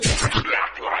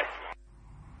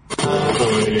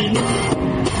More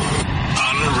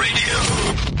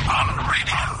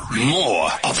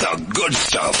of the good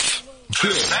stuff.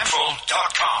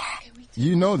 CliffCentral.com.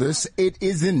 You know this. It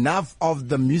is enough of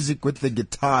the music with the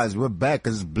guitars. We're back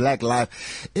as Black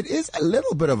Life. It is a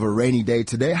little bit of a rainy day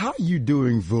today. How are you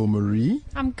doing, Ville-Marie?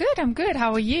 I'm good.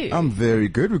 How are you? I'm very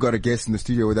good. We've got a guest in the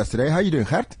studio with us today. How are you doing,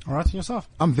 Gert? All right, yourself?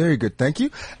 I'm very good, thank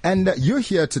you. And you're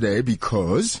here today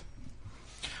because...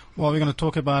 Well, we're going to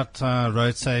talk about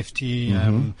road safety,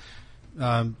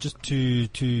 just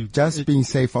being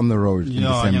safe on the road in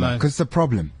December. Because it's a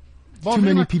problem. Too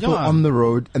many people on the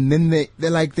road, and then they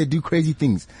do crazy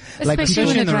things. Especially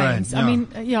when it rains. Yeah. I mean,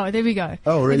 there we go.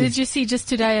 Oh, really? Did you see just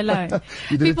today alone?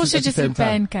 People should just eat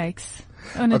pancakes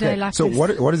on a day like so this.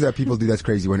 So what is that people do that's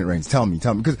crazy when it rains? Tell me.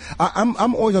 Because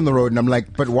I'm always on the road and I'm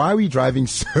like, but why are we driving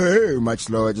so much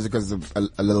slower just because of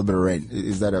a little bit of rain?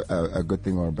 Is that a good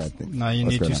thing or a bad thing? No, you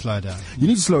need to slow down. You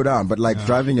need to slow down, but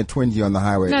driving at 20 on the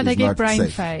highway is not safe. No, they get brain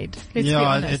fade. Let's be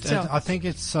honest. I think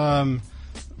it's...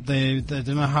 They don't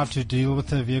know how to deal with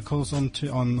their vehicles on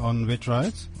wet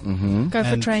roads. Mm-hmm. Go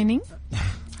for training.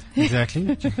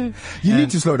 Exactly. You need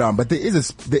to slow down, but there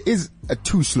is a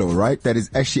too slow, right? That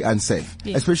is actually unsafe,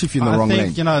 especially if you're in the wrong lane.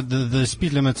 I think,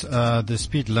 the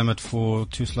speed limit for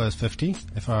too slow is 50.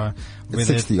 It's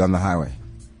 60 on the highway.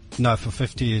 No, for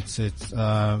 50, it's that's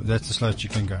the slowest you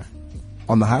can go.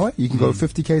 On the highway, you can go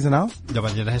 50 k's an hour. Yeah,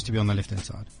 but it has to be on the left-hand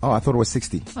side. Oh, I thought it was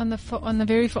 60. On the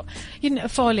very far,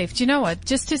 far left. You know what?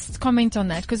 Just to comment on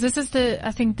that, because this is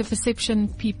I think the perception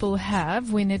people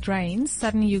have when it rains.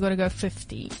 Suddenly you got to go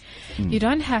 50. You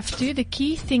don't have to. The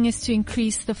key thing is to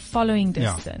increase the following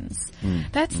distance.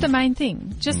 That's the main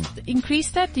thing. Just increase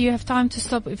that. You have time to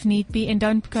stop if need be, and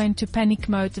don't go into panic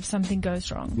mode if something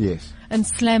goes wrong. Yes. And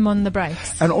slam on the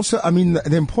brakes. And also, I mean,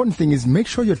 the important thing is make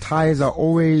sure your tires are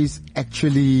always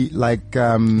actually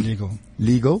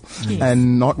legal yes.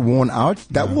 and not worn out.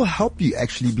 That will help you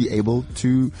actually be able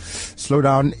to slow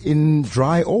down in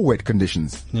dry or wet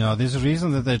conditions. Yeah, there's a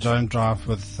reason that they don't drive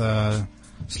with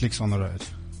slicks on the road.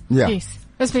 Yeah. Yes.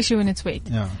 Especially when it's wet.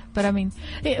 Yeah. But I mean,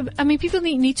 people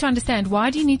need to understand, why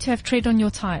do you need to have tread on your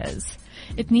tires?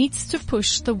 It needs to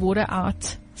push the water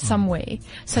out somewhere,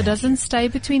 so it doesn't stay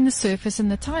between the surface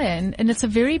and the tire. And it's a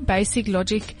very basic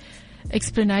logic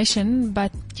explanation,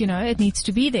 but it needs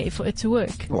to be there for it to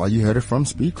work. Well, you heard it from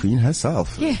Speed Queen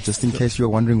herself. Yes. Just in case you're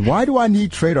wondering, why do I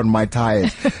need tread on my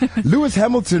tires? Lewis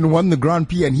Hamilton won the Grand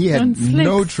Prix and he had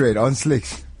no tread on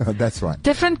slicks. That's right.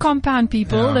 Different compound,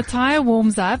 people. Yeah. The tire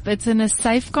warms up. It's in a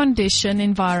safe condition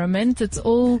environment. It's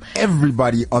all...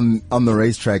 Everybody on the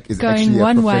racetrack is going actually a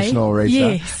one professional way. racer.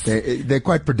 Yes. They're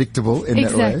quite predictable in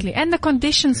that way. Exactly. And the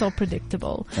conditions are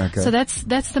predictable. Okay. So that's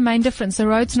the main difference. The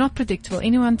road's not predictable.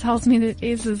 Anyone tells me that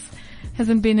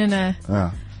hasn't been in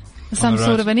some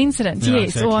sort of an incident. Yeah, yes,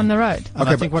 exactly. or on the road. And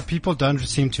I think what people don't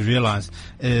seem to realize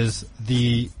is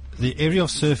the area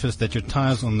of surface that your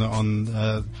tires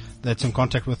that's in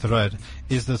contact with the road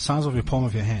is the size of your palm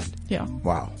of your hand. Yeah.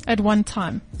 Wow. At one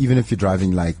time. Even if you're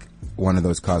driving like one of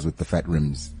those cars with the fat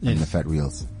rims and the fat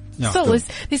wheels. Yeah. Still,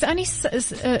 there's only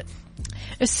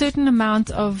a certain amount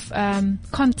of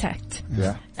contact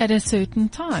at a certain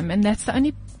time, and that's the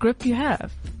only grip you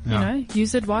have. Yeah.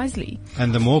 Use it wisely.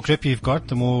 And the more grip you've got,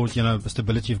 the more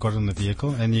stability you've got on the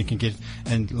vehicle, and you can get.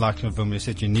 And like Ville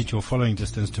said, you need your following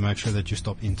distance to make sure that you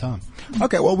stop in time.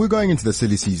 Okay, well, we're going into the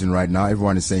silly season right now.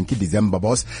 Everyone is saying December,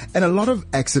 boss, and a lot of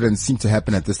accidents seem to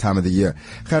happen at this time of the year.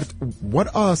 Gert,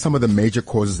 what are some of the major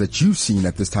causes that you've seen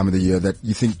at this time of the year that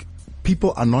you think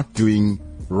people are not doing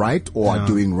right or are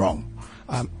doing wrong?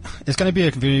 It's going to be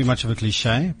very much of a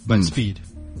cliche, but speed.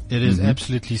 It is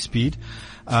absolutely speed.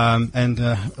 And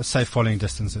safe following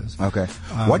distances. Okay.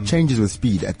 What changes with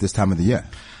speed at this time of the year?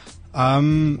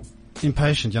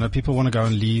 Impatient. People want to go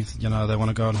and leave. They want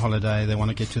to go on holiday. They want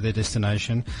to get to their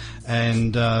destination,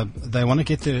 and they want to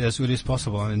get there as early as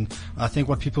possible. And I think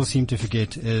what people seem to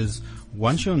forget is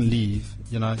once you're on leave,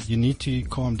 you need to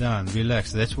calm down,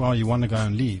 relax. That's why you want to go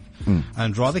and leave,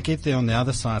 and rather get there on the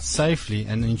other side safely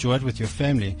and enjoy it with your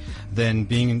family than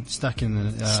being stuck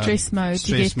in the stress mode.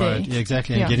 Yeah,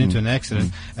 exactly, and get into an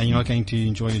accident, and you're not going to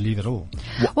enjoy your leave at all.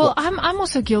 Well, I'm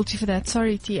also guilty for that.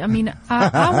 Sorry, T. I mean,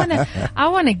 I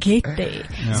wanna get there,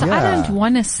 so I don't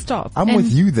wanna stop. I'm with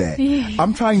you there. Yeah.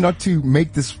 I'm trying not to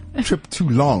make this trip too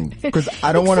long because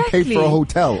I don't want to pay for a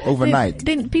hotel overnight.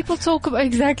 Then people talk about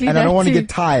exactly and that I don't want to too. get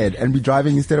tired and be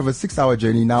driving instead of a 6-hour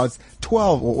journey. Now it's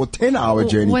 12 or 10-hour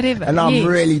journey. Whatever. And I'm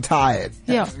really tired.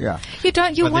 Yeah. You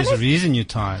But there's a reason you're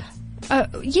tired.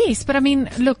 Yes, but I mean,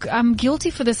 look, I'm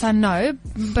guilty for this, I know,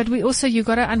 but you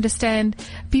got to understand,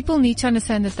 people need to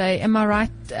understand that am I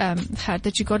right,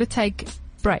 that you got to take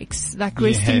breaks, like You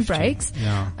resting have to, breaks.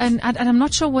 yeah. And I'm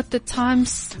not sure what the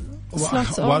times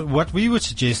slots are. What we would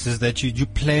suggest is that you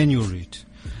plan your route.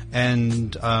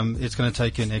 And it's going to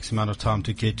take you an X amount of time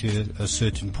to get to a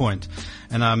certain point.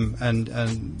 And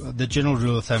the general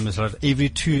rule of thumb is that every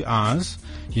 2 hours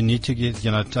you need to get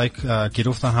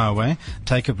off the highway,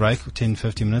 take a break, 10,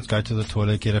 15 minutes, go to the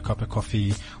toilet, get a cup of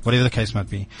coffee, whatever the case might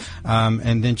be,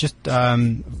 and then just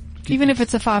even if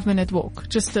it's a 5-minute walk,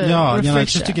 just a refresher.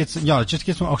 refresher. just to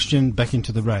get some oxygen back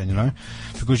into the brain,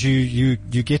 because you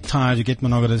get tired, you get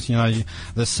monotonous,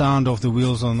 the sound of the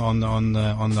wheels on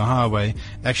the highway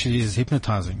actually is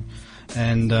hypnotizing.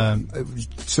 And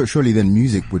So surely then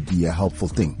music would be a helpful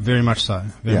thing. very much so,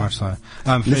 much so.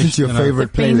 Listen to your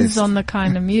favorite Depends playlist. on the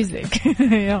kind of music.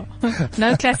 Yeah.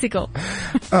 No classical.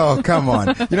 Oh, come on.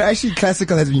 Actually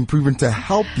classical has been proven to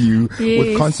help you with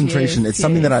Yes, concentration. yes, It's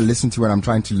something yes. that I listen to when I'm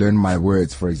trying to learn my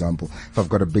words, for example. If I've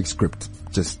got a big script,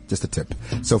 just a tip.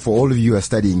 So for all of you who are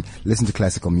studying, listen to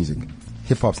classical music.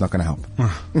 Hip hop's not going to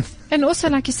help. And also,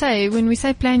 like you say, when we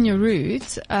say plan your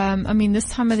route, this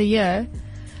time of the year,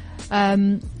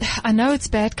 I know it's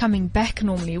bad coming back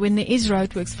normally when there is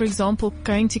roadworks. For example,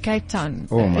 going to Cape Town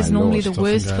Oh, my is normally Lord. the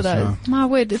worst Stop for and those. go, My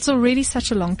word, it's already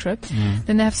such a long trip.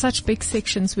 Then they have such big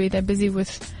sections where they're busy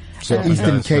with. So uh,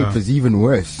 Eastern Yes, Cape yeah. is even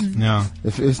worse. Yeah.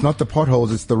 If it's not the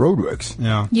potholes, it's the roadworks.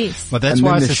 Yeah. Yes. But that's And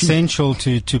why then it's the sheep- essential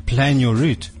to plan your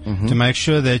route, to make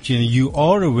sure that you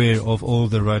are aware of all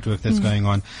the roadwork that's going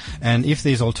on, and if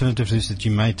there's alternative routes that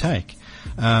you may take.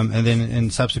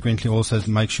 And subsequently also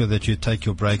make sure that you take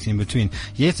your breaks in between.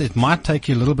 Yes, it might take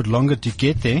you a little bit longer to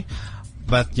get there,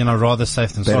 but rather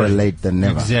safe than Better sorry. late than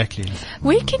never. Exactly.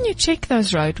 Where can you check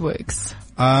those roadworks?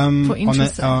 For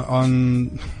interest.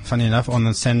 funny enough, on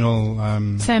the Sanral,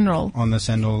 Sanral. on the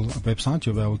Sanral website,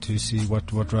 you'll be able to see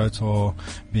what roads are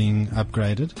being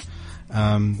upgraded,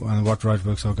 and what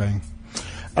roadworks are going.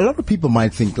 A lot of people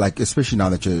might think, especially now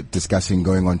that you're discussing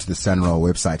going onto the Sanral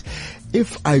website,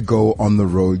 if I go on the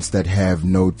roads that have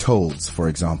no tolls, for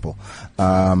example,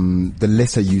 the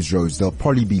lesser used roads, there'll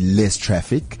probably be less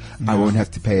traffic. I won't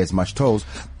have to pay as much tolls.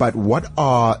 But what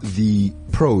are the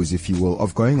pros, if you will,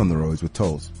 of going on the roads with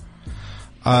tolls?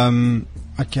 Again,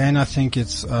 I think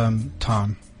it's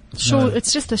time. Short.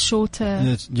 It's just a shorter. And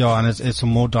it's a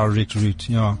more direct route.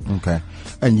 Yeah. Okay.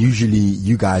 And usually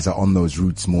you guys are on those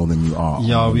routes more than you are.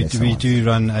 Yeah, on the we lesser do, we ones. do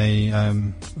run a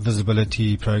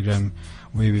visibility program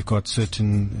where we've got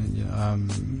certain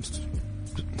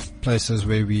places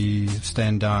where we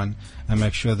stand down and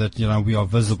make sure that we are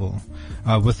visible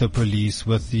with the police,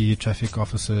 with the traffic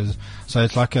officers. So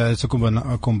it's like a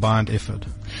combined effort.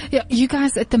 Yeah, you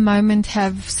guys at the moment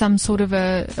have some sort of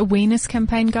a awareness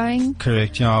campaign going.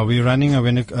 Correct. Yeah, we're running a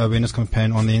awareness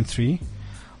campaign on the N3,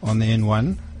 on the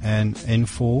N1, and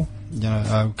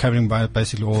N4. Covering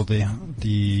basically all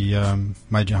the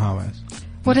major highways.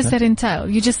 What does that entail?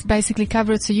 You just basically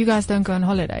cover it so you guys don't go on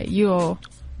holiday. You're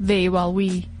there while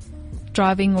we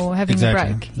driving or having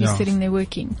Exactly, a break. You're yeah. sitting there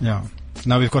working. Yeah.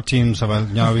 No, we've got teams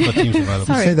available. Yeah, we've got teams available. You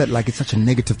Sorry. say that like it's such a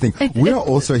negative thing. We are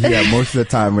also here most of the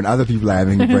time when other people are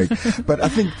having a break. But I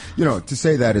think, to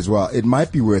say that as well, it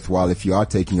might be worthwhile if you are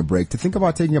taking a break to think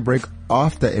about taking a break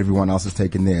after everyone else has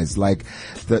taken theirs. Like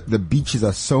the beaches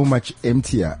are so much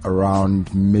emptier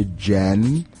around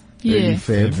mid-Jan. Early Yeah. Feb.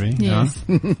 February, Yes.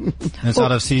 yeah. And it's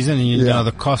out of season, and Yeah.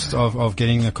 the cost of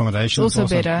getting accommodation It's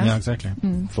also better. Yeah, exactly.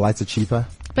 Flights are cheaper.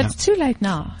 But it's too late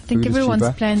now. I think Food is everyone's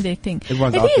cheaper. planned their thing.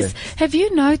 Everyone's It out is. there. Have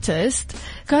you noticed?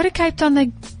 Go to Cape Town,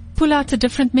 they pull out a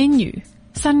different menu.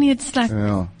 Suddenly it's like,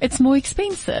 Yeah. it's more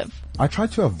expensive. I try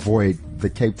to avoid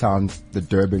the Cape Towns, the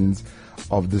Durbans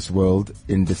of this world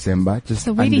in December. Just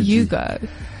So where do under you G. go?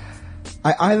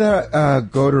 I either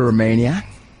go to Romania.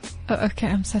 Oh, okay,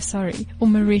 I'm so sorry. Or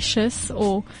Mauritius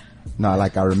or... No,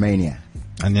 like Romania.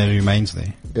 And there remains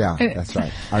there. Yeah, that's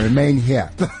right. I remain here.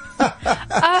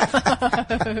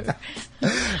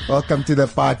 Welcome to the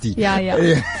party.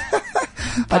 Yeah.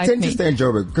 I Bite tend to me. stay in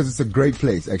Joburg because it's a great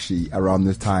place actually around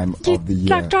this time of the year.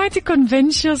 Like try to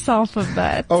convince yourself of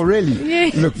that. Oh really?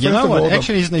 Yeah. Look, You first know of what? all,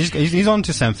 Actually, he's on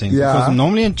to something. Yeah. Because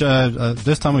normally in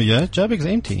this time of year, Joburg's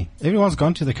empty. Everyone's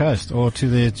gone to the coast or to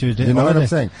the you know what holiday. I'm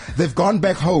saying? They've gone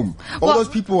back home. All Well- those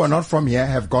people who are not from here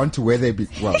have gone to where they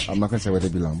well, I'm not going to say where they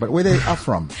belong, but where they are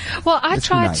from. Well, I Let's be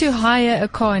tried nice. to hire a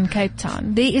car in Cape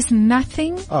Town. There is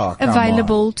nothing Oh, come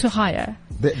available to hire.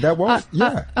 That won't,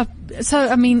 yeah. So,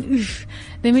 I mean, oof,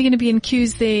 then we're going to be in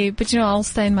queues there, but I'll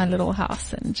stay in my little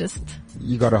house and just...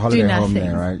 You got a holiday home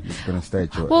nothing. there, right? You're going to stay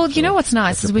at your... Well, at you know your- what's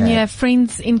nice at is your when you pad. have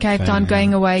friends in Cape Town yeah.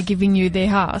 going away, giving you their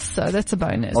house. So that's a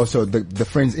bonus. Also, the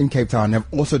friends in Cape Town have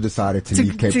also decided to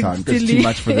leave Cape Town. It's too leave-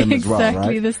 much for them as well,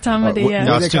 exactly, right? this time of the year. Where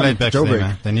No, they it's too come? late back for them, Joburg.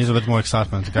 man. They need a bit more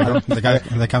excitement. They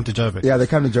come to Joburg. Yeah, they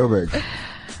come to Joburg.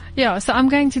 Yeah, so I'm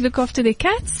going to look after their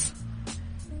cats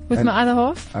with And- my other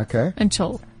half Okay. and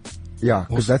chill. Yeah,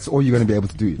 because that's all you're going to be able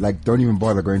to do. Like, don't even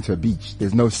bother going to a beach.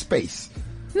 There's no space.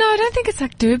 No, I don't think it's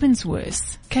like Durban's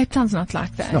worse. Cape Town's not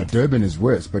like that. No, Durban is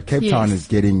worse, but Cape Yes. Town is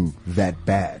getting that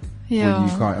bad. Yeah. Where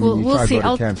you can't, I mean, you we'll try to see. go to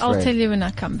I'll Camp tell Spray. you when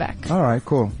I come back. All right,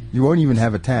 cool. You won't even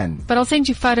have a tan. But I'll send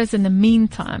you photos in the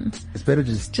meantime, It's better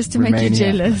just just to make you remain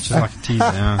here. jealous. Just like a teaser,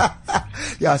 yeah.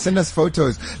 Yeah, send us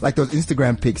photos like those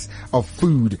Instagram pics of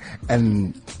food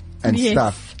and Yes.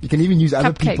 stuff. You can even use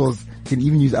other Cupcakes. people's. You can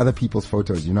even use other people's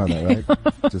photos. You know that,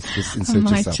 right? just insert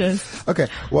might yourself. just. Okay.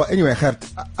 Well, anyway, Gert,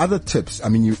 other tips. I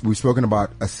mean, we've spoken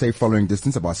about a safe following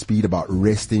distance, about speed, about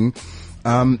resting.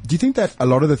 Do you think that a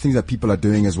lot of the things that people are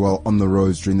doing as well on the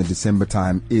roads during the December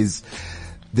time is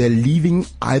they're leaving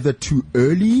either too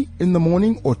early in the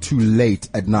morning or too late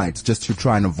at night just to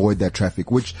try and avoid that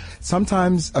traffic, which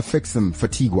sometimes affects them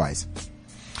fatigue-wise?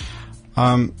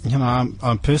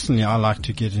 Personally, I like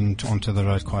to get onto the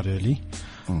road quite early,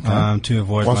 to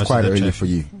avoid What's most quite of the early traffic. for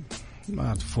you?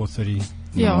 About 4:30.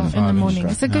 Yeah, in the 5-ish. morning.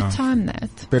 It's a good Yeah. time, that.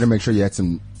 Better make sure you had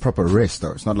some proper rest,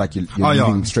 though. It's not like you're Oh, yeah.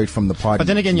 leaving straight from the party. But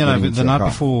then again, and getting the into a night car.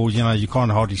 before, you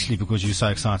can't hardly sleep because you're so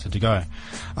excited to go.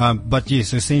 But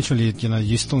yes, essentially,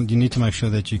 you need to make sure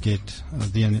that you get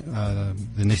the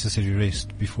necessary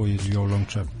rest before your long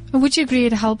trip. And would you agree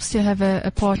it helps to have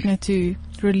a partner to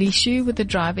release you with the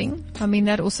driving? I mean,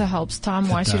 that also helps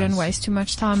time-wise. You don't does. waste too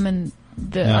much time and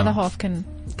the Yeah. other half can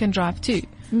drive too.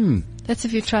 That's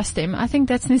if you trust them. I think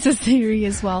that's necessary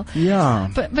as well. Yeah.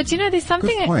 But there's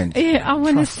something point. I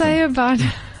want to Trust say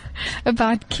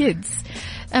about kids.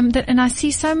 And I see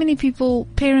so many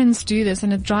parents do this,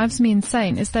 and it drives me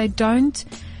insane. Is they don't.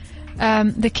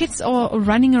 The kids are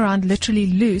running around literally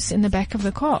loose in the back of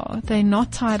the car. They're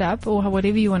not tied up or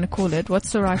whatever you want to call it.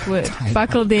 What's the right word?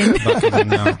 Buckled in.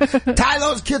 Tie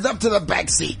those kids up to the back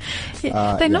seat.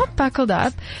 They're not buckled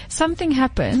up. Something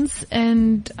happens,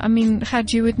 and I mean,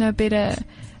 Had, you would know better.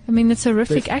 I mean, it's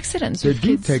horrific accidents They with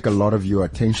do kids. take a lot of your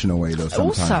attention away, though,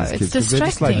 sometimes. Also, as it's kids, 'cause they're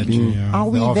just like distracting. being, are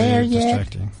we They there very yet?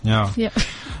 distracting. Yeah. Yeah.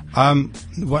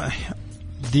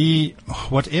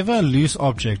 Whatever loose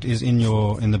object is in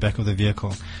the back of the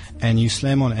vehicle, and you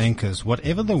slam on anchors,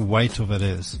 whatever the weight of it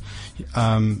is,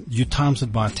 you times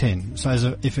it by 10.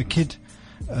 So if a kid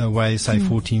weighs say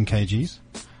 14 kgs,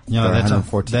 that's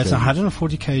 140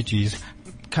 140 kgs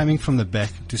coming from the back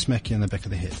to smack you in the back of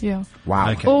the head. Yeah. Wow.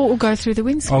 Okay. Or go through the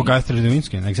windscreen. Or go through the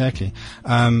windscreen, exactly.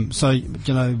 So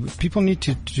people need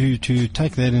to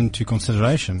take that into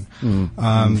consideration.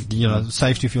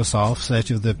 Safety of yourself,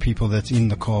 safety of the people that's in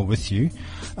the car with you.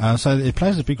 So it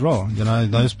plays a big role.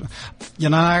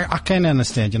 I can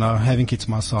understand, having kids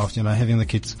myself, having the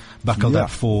kids buckled Yeah. up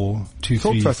for 2,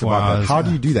 Talk 3, to us 4 about hours. that. How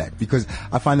do you do that? Because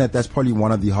I find that that's probably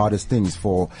one of the hardest things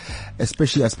for,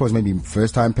 especially I suppose maybe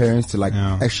first-time parents to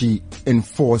actually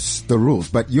enforce the rules.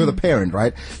 But you're the parent,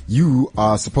 right? You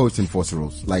are supposed to enforce the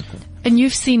rules. Like, And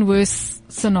you've seen worse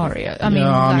scenario. I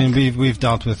mean, we've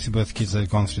dealt with kids that have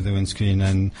gone through the windscreen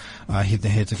and hit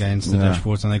their heads against the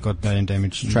dashboards, and they got brain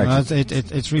damage. Tragic.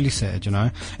 It's really sad,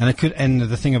 and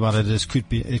the thing about it is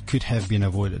it could have been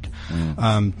avoided.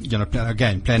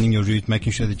 Again, planning your route,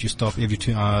 making sure that you stop every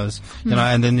 2 hours,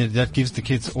 and then that gives the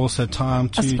kids also time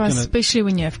to, I suppose, especially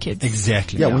when you have kids.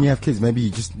 exactly. yeah, when you have kids, maybe you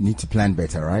just need to plan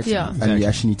better, right? Yeah. And Exactly. you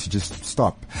actually need to just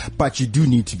stop. But you do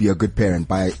need to be a good parent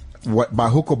by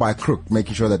hook or by crook,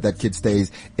 making sure that kid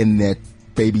stays in their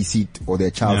baby seat or their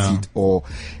child Yeah. seat, or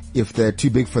if they're too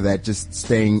big for that, just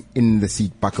staying in the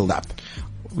seat buckled up.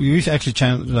 We used to actually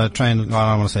train, I don't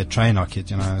want to say train our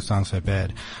kids, it sounds so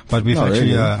bad. But we've Not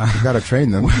actually, really. You gotta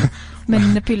train them.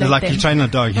 Manipulate like them. you train a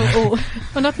dog.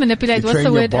 Or not manipulate. You What's train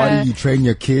the your word? body, you train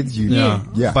your kids,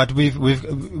 yeah. But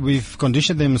we've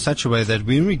conditioned them in such a way that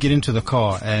when we get into the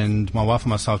car and my wife and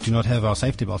myself do not have our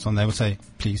safety belts on, they would say,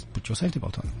 please put your safety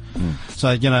belt on. So,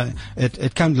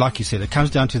 it comes, like you said, it comes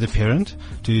down to the parent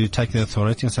to take the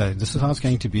authority and say, this is how it's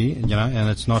going to be, and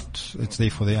it's there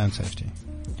for their own safety.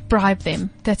 Bribe them.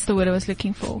 That's the word I was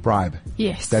looking for. Bribe.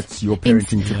 Yes. That's your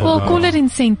parenting tip. Well, call it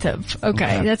incentive.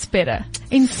 Okay, that's better.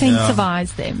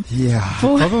 Incentivize them. Yeah.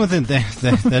 The problem with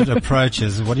that approach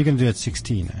is, what are you going to do at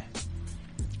 16?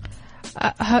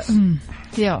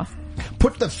 Yeah.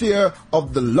 Put the fear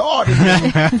of the Lord in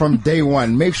them from day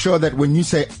one. Make sure that when you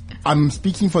say, I'm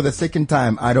speaking for the second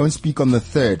time. I don't speak on the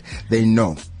third. They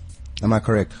know. Am I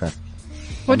correct, Khat?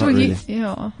 What Not will really.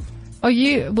 you?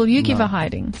 Yeah. Will you give a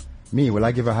hiding? Me, will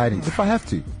I give a hiding? If I have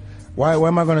to. Why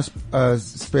am I going to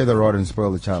spare the rod and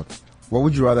spoil the child? What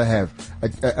would you rather have?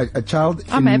 A child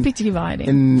I'm happy to give a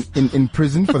hiding. in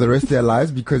prison for the rest of their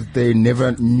lives because they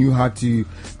never knew how to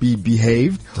be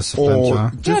behaved? Disciplined, or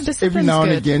yeah. just every discipline's now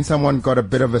and good. again someone got a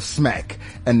bit of a smack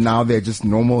and now they're just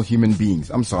normal human beings.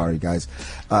 I'm sorry, guys.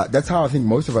 That's how I think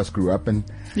most of us grew up, and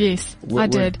Yes, we're I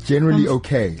did. generally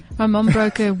okay. My mom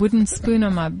broke a wooden spoon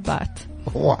on my butt.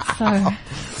 Wow.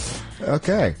 So,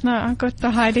 Okay. no, I got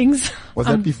the hidings. Was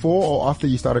that before or after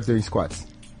you started doing squats?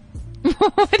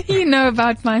 What do you know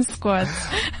about my squats?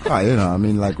 I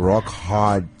mean, like rock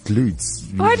hard glutes.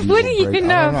 What do you break-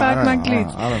 know I don't about my I don't know,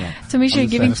 glutes? I don't know. Tamisha, you're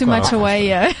giving too much away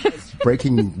here.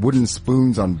 Breaking wooden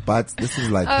spoons on butts. This is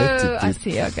like Oh, hectic, I dude.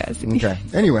 see. Okay, I see. Okay.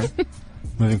 Anyway,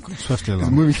 Moving swiftly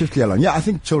along. moving swiftly along. Yeah, I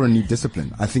think children need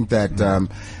discipline. I think that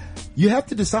you have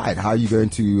to decide how you're going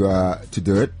to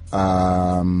do it.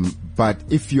 But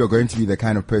if you're going to be the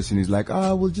kind of person who's like,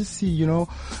 we'll just see,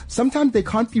 sometimes they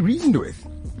can't be reasoned with.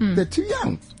 They're too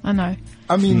young. I know.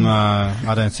 I mean, No,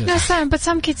 I don't see No, it. but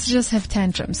some kids just have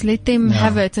tantrums. Let them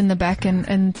have it in the back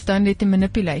and don't let them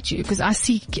manipulate you. Because I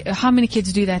see how many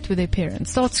kids do that with their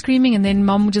parents. Start screaming and then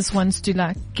mom just wants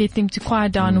to get them to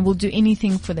quiet down and will do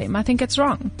anything for them. I think it's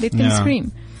wrong. Let them Yeah.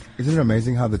 scream. isn't it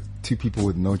amazing how the two people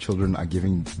with no children are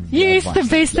giving Yes, advice? the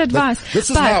best advice. This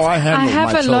is But how I handle I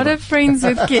have my a lot children. of friends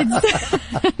with kids.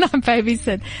 And I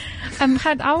babysit.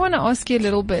 Had, I want to ask you a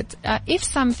little bit. If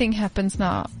something happens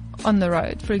now on the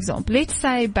road, for example, let's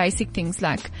say basic things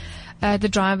like the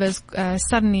driver's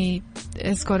suddenly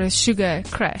has got a sugar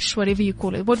crash, whatever you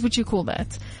call it. What would you call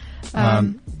that?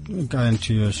 Go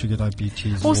into sugar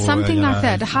diabetes Or something you like know,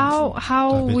 that. How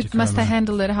diabetic must they coma.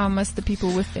 handle it? How must the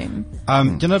people with them?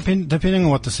 Depending on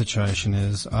what the situation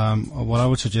is, what I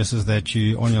would suggest is that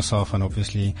you, on your cell phone,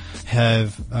 obviously,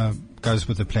 have goes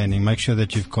with the planning. Make sure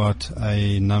that you've got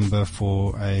a number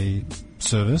for a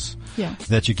service Yeah.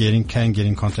 that you can get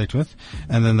in contact with,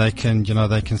 and then they can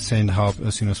send help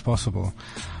as soon as possible.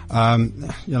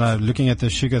 Looking at the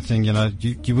sugar thing,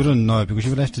 you wouldn't know because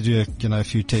you would have to do a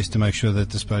few tests to make sure that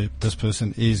this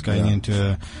person is going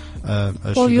into a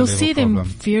Well, sugar you'll level see them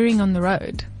problem. veering on the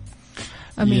road.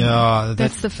 I mean, Yeah,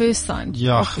 that's the first sign,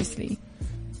 Yeah. obviously.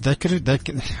 That could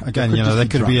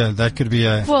be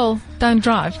a Well, don't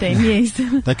drive then, yes.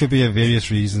 that could be a various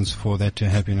reasons for that to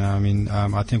happen. I mean,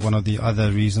 I think one of the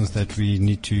other reasons that we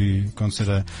need to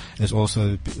consider is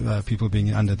also people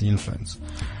being under the influence.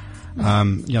 But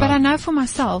I know for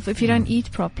myself, if you don't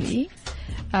eat properly,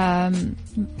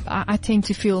 I tend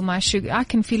to feel my sugar. I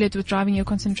can feel it with driving. Your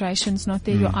concentration's not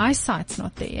there. Your eyesight's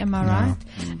not there. Am I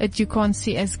right? You can't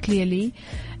see as clearly.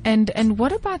 And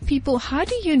what about people? How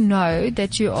do you know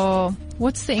that you are?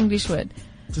 What's the English word?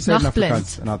 Just say it in Nachtblind.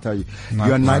 Afrikaans and I'll tell you. Night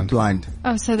You are night blind. blind.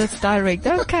 Oh, so that's direct.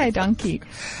 Okay, donkey.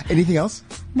 Anything else?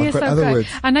 Yes, I've got other okay. words.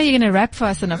 I know you're going to rap for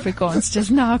us in Afrikaans.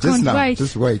 Just now, I can't wait.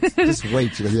 Just wait. Just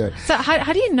wait. Yeah. So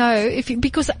how do you know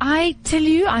because I tell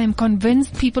you, I am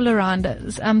convinced people around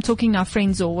us, I'm talking now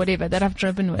friends or whatever that I've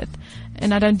driven with,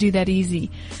 and I don't do that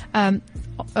easy,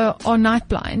 are night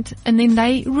blind, and then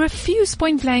they refuse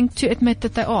point blank to admit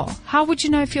that they are. How would you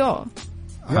know if you are?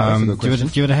 Yeah, that's a good question.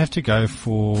 You would have to go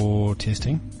for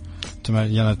testing to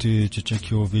make, to check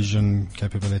your vision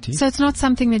capability. So it's not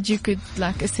something that you could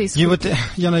assess. You would,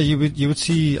 quickly. you would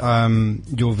see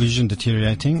your vision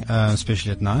deteriorating,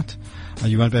 especially at night.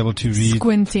 You won't be able to read.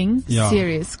 Squinting, Yeah.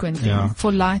 serious squinting Yeah.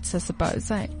 for lights, I suppose.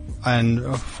 Eh? And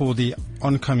for the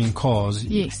oncoming cars,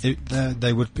 Yes.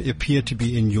 they would appear to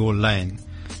be in your lane.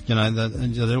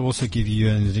 They'll also give you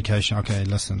an indication. Okay,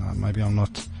 listen, maybe I'm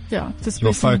not. Yeah, this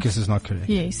Your person- focus is not correct.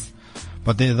 Yes.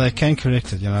 But they can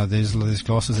correct it. There's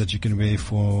glasses that you can wear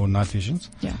for night visions,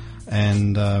 Yeah.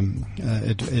 and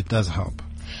it does help.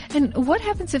 And what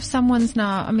happens if someone's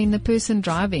now, the person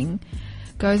driving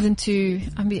goes into,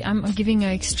 I'm giving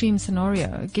an extreme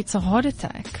scenario, gets a heart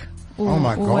attack or, Oh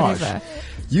my or gosh. whatever.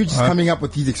 You're just coming up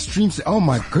with these extremes. Oh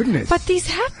my goodness. But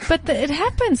it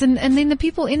happens. And then the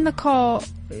people in the car,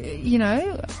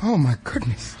 Oh my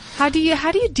goodness. how do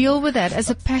you deal with that as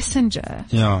a passenger?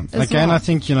 Yeah. as Again, well? I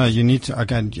think you need to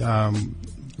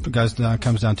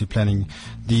comes down to planning.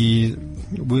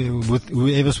 With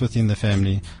whoever's within the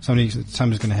family, somebody's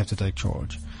going to have to take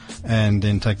charge, and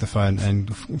then take the phone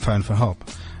and phone for help.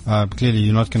 Clearly,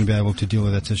 you're not going to be able to deal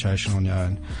with that situation on your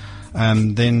own.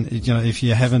 Then, if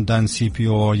you haven't done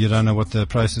CPR, you don't know what the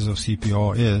process of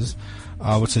CPR is,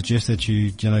 I would suggest that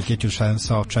you get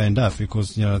yourself trained up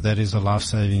because, that is a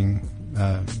life-saving,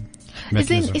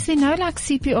 mechanism. Is there no like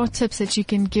CPR tips that you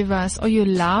can give us, or you're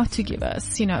allowed to give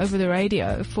us, over the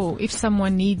radio for if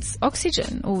someone needs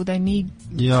oxygen or they need?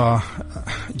 Yeah,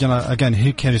 again,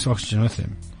 who carries oxygen with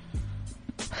him?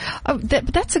 Oh,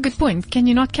 but that's a good point. Can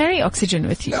you not carry oxygen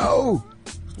with you? No.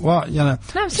 Well, No,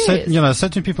 I'm serious.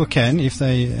 certain people can if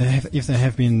they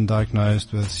have been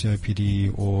diagnosed with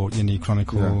COPD or any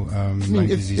chronic lung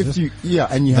diseases.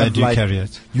 And you have they do carry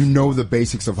it. You know the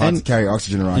basics of how to carry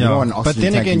oxygen around. But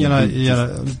then again,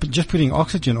 just putting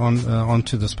oxygen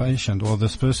onto this patient or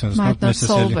this person might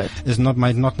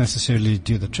not necessarily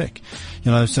do the trick.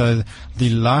 So the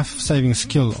life-saving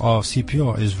skill of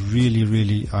CPR is really,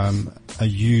 really a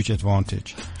huge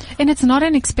advantage. And it's not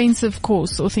an expensive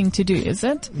course or thing to do, is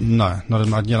it? No,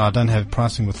 not. I don't have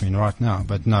pricing with me right now,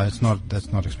 but no, it's not.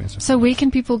 That's not expensive. So where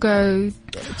can people go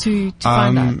to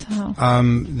find out?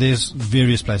 There's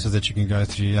various places that you can go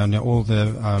through. All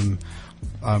the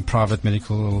private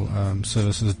medical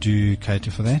services do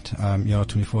cater for that.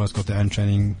 ER24 has got their own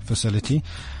training facility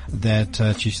that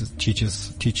teaches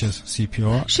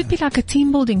CPR. Should be like a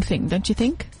team building thing, don't you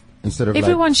think? Instead of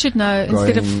everyone should know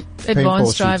instead of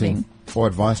advanced driving. Or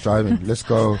advanced driving. Let's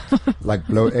go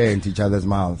blow air into each other's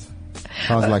mouths.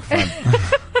 Sounds like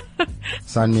fun.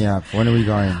 Sign me up. When are we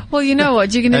going? Well, you know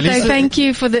what? You're going to say thank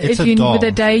you for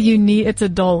the day you need. It's a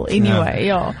doll anyway.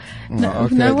 Yeah.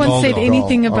 No one said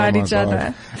anything about each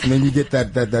other. And then you get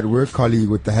that work colleague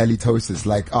with the halitosis.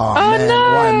 Oh man, no.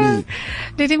 Why me?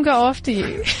 Let him go after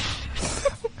you.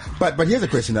 But here's a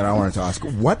question that I wanted to ask.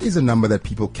 What is a number that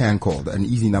people can call? An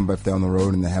easy number if they're on the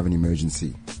road and they have an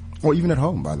emergency? Or even at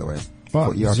home, by the way.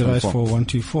 Well,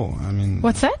 084124.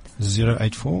 What's that?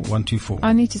 084124.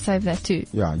 I need to save that too.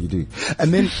 Yeah, you do.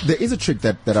 And then there is a trick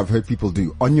that I've heard people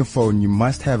do. On your phone, you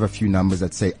must have a few numbers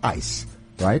that say ICE,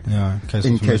 right? Yeah,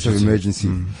 in case of emergency.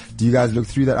 Do you guys look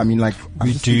through that?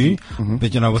 We do,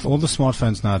 but with all the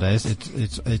smartphones nowadays,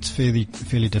 it's fairly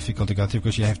difficult to go through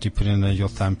because you have to put in your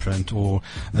thumbprint or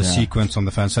a sequence on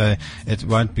the phone. So it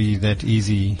won't be that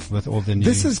easy with all the new.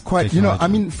 This is quite,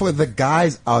 for the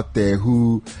guys out there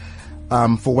who,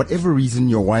 for whatever reason,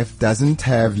 your wife doesn't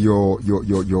have your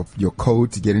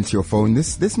code to get into your phone.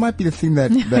 This might be the thing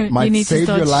that might save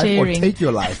your life sharing. Or take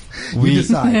your life. We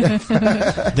decide.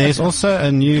 There's also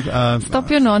a new. Stop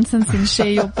your nonsense and share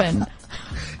your PIN.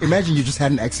 Imagine you just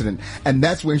had an accident, and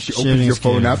that's when she opens your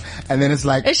phone up, and then it's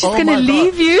like, she's gonna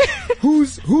leave you.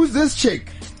 Who's this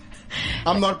chick?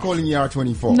 I'm not calling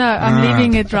ER24. No, I'm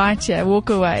leaving it right here. Walk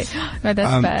away. No,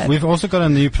 that's bad. We've also got a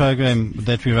new program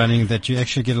that we're running that you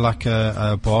actually get like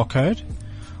a barcode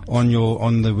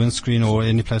on the windscreen or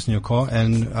any place in your car,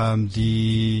 and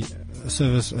the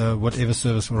service, whatever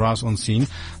service arrives on scene,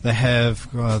 they have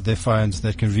their phones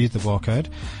that can read the barcode,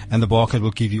 and the barcode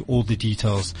will give you all the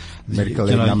details. Medical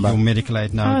aid number. Your medical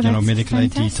aid number, medical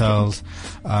aid details.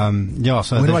 So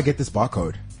where do I get this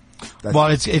barcode?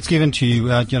 It's given to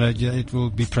you. It will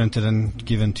be printed and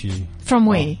given to you. From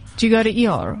where? Do you go to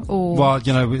ER or?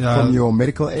 From your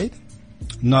medical aid?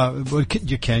 No,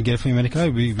 you can get it from your medical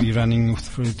aid. We're running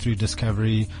through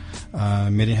Discovery,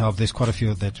 MediHealth. There's quite a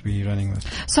few that we're running with.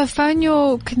 So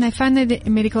can they phone the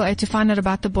medical aid to find out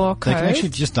about the barcode? They can actually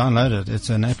just download it. It's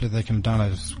an app that they can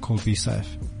download. It's called Be Safe.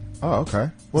 Oh,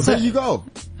 okay. Well, there you go.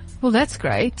 Well, that's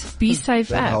great. Be Safe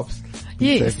that app. Helps.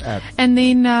 Yes. And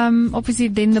then, obviously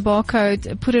then the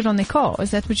barcode, put it on their car. Is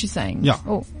that what you're saying? Yeah.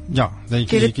 Oh. Yeah.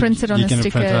 Get it printed on a sticker. You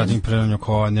can print it out and put it on your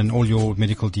car, and then all your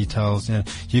medical details.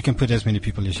 You can put as many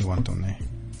people as you want on there.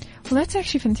 Well, that's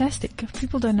actually fantastic.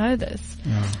 People don't know this.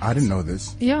 Yeah. I didn't know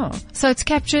this. Yeah. So it's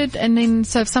captured, and then,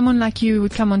 so if someone like you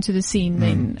would come onto the scene,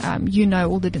 then,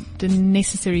 all the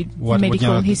necessary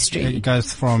medical history. It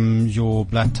goes from your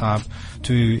blood type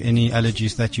to any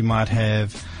allergies that you might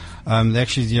have.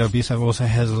 Actually, the BSAF also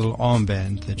has a little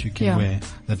armband that you can wear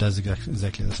that does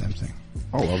exactly the same thing.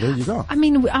 Oh, well, there you go.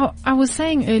 I was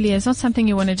saying earlier, it's not something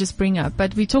you want to just bring up,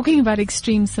 but we're talking about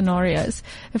extreme scenarios.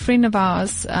 A friend of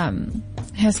ours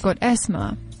has got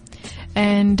asthma,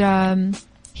 and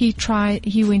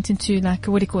he went into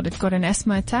got an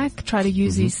asthma attack, tried to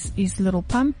use his little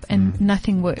pump, and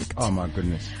nothing worked. Oh my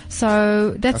goodness.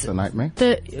 So that's a nightmare.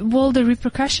 The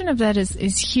repercussion of that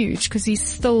is huge, because he's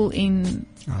still in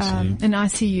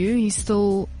ICU. He's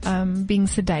still being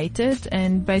sedated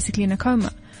and basically in a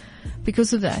coma.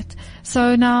 because of that.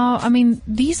 So now, I mean,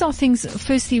 these are things,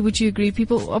 firstly, would you agree,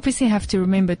 people obviously have to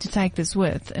remember to take this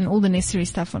with and all the necessary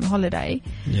stuff on holiday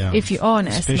Yeah. if you are an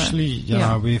asthma. Especially, you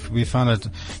know, we found at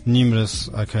numerous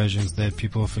occasions that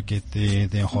people forget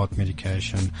their heart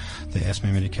medication, their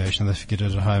asthma medication. They forget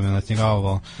it at home, and they think, oh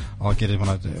well, I'll get it when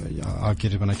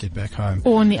I get back home.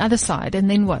 Or on the other side, and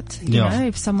then what? You Yeah. know,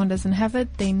 if someone doesn't have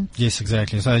it, then Yes,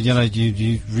 exactly. So, you know,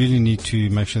 you really need to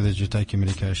make sure that you take your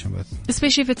medication with.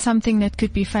 especially if it's something that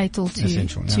could be fatal to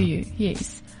Essential, to yeah. you.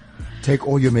 Yes. Take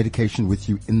all your medication with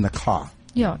you in the car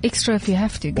Yeah, extra if you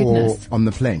have to. Goodness. or on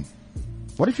the plane.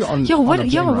 What if you're on? Yeah, on what? a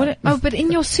Yeah, plane what? ride? Oh, but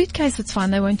in your suitcase, it's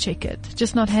fine. They won't check it.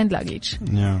 Just not hand luggage.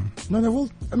 Yeah. No, they will.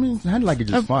 I mean, hand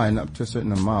luggage is fine up to a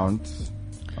certain amount.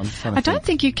 I'm just trying to I don't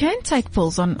think you can take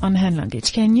pills on hand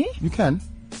luggage, can you? You can.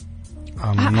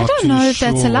 I'm I not don't too know if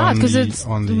that's sure allowed on because the-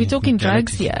 on the we're talking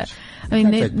drugs legality here. of it. I mean,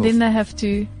 can take then pills. they have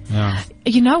to. Yeah.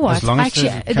 You know what? As long as Actually,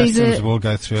 the there's customs will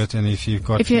go through it, and if you've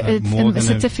got if you more a than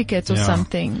certificate or yeah.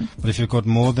 something. But if you've got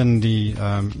more than the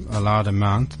allowed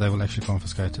amount, they will actually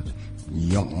confiscate it.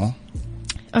 Yeah.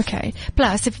 Okay.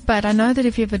 Plus, but I know that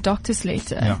if you have a doctor's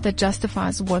letter Yeah. that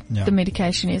justifies what Yeah. the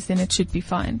medication is, then it should be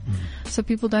fine. So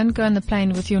people don't go on the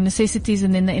plane with your necessities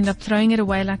and then they end up throwing it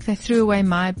away like they threw away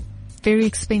my very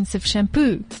expensive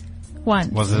shampoo.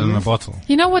 Was it in a bottle?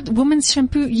 You know what? Women's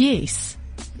shampoo? Yes.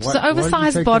 It's Why- an why did you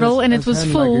oversized take bottle as- and as it was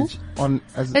hand full.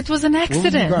 luggage It was an Where were you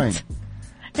going? accident.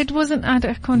 It wasn't, I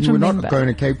can't You were remember. not going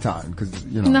to Cape Town because,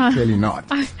 you know, No. clearly not.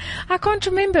 I can't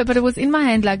remember, but it was in my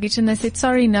hand luggage and they said,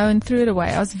 sorry, no, and threw it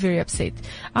away. I was very upset.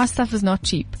 Our stuff is not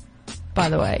cheap, by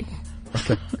the way.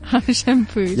 Our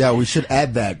shampoo. Yeah, we should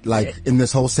add that, like, in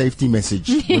this whole safety message.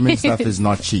 Women's stuff is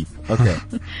not cheap. Okay.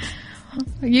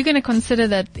 You're going to consider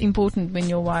that important when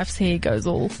your wife's hair goes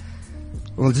all.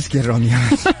 Well, just get it on the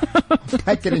other.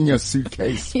 Pack it in your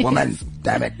suitcase, woman.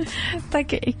 Damn it.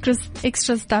 Like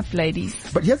extra stuff, ladies.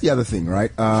 But here's the other thing,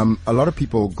 right? A lot of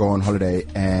people go on holiday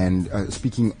and,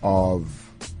 speaking of,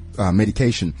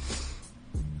 medication,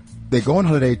 they go on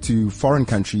holiday to foreign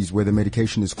countries where the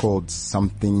medication is called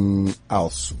something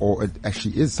else, or it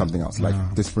actually is something else. Like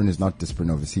Disprin is not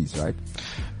Disprin overseas, right?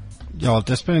 Yeah, well,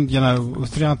 Disprin, you know,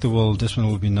 throughout the world, Disprin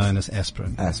will be known as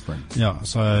aspirin. Aspirin. Yeah,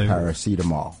 so,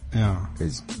 Paracetamol. yeah.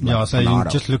 Is Yeah, like so you Panado.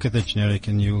 just look at the generic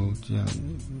and you'll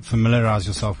familiarize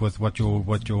yourself with what your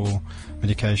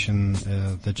medication,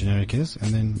 the generic is,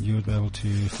 and then you would be able to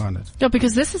find it. Yeah,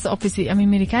 because this is obviously, I mean,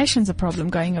 medication's a problem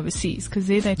going overseas because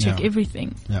there they check Yeah.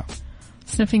 everything. Yeah.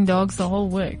 Sniffing dogs, the whole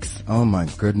works. Oh my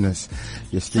goodness.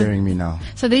 You're scaring me now.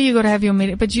 So there you got to have your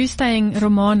but you're staying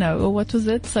Romano, or what was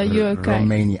it? So you're okay.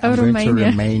 Romania. Oh, I'm going to Romania.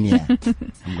 Romania.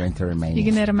 I'm going to Romania.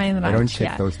 You're going to remain right. I don't check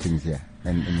yeah. those things here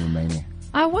in Romania.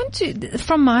 I want to,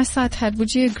 from my side, Had,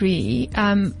 would you agree?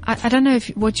 I don't know if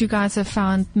what you guys have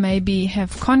found maybe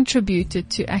have contributed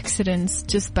to accidents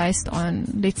just based on,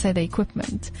 let's say, the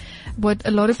equipment. What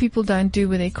a lot of people don't do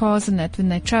with their cars and that when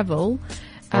they travel.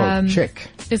 Check.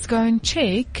 Is go and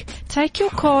check. Take your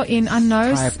car in. I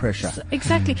know. Tire pressure.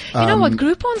 Exactly. You know what?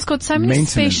 Groupon's got so many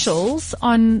Maintenance. specials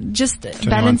on just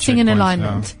balancing and checkpoints,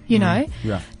 alignment. yeah. You know?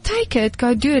 Yeah. Take it,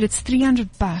 go do it. It's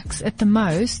 $300 at the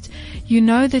most. You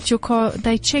know that your car,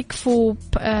 they check for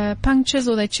punctures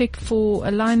or they check for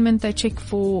alignment, they check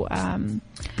for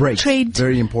Brakes. tread,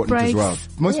 Very important as brakes, well.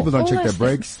 Most people don't all check their those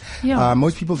brakes. things. Yeah.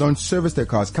 Most people don't service their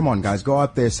cars. Come on, guys. Go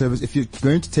out there, service. If you're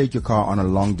going to take your car on a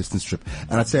long distance trip,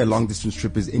 and I'd say a long distance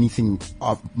trip is anything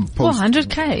up post, Well, 100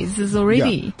 Ks is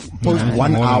already. post Yeah,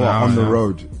 1 more than hour an hour, on the yeah.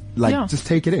 road. Like, Yeah. just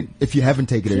take it in. If you haven't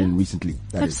taken it in recently,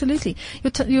 that is. Absolutely.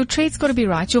 Your tread's got to be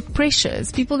right. Your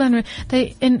pressures. People don't,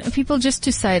 and people just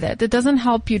to say that, it doesn't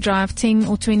help you drive 10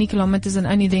 or 20 kilometers and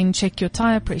only then check your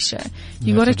tire pressure.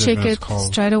 You got to have to do it check when it it's cold.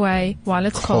 straight away while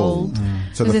it's cold.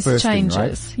 So the There's first thing, changes.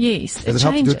 right? Yes. Does it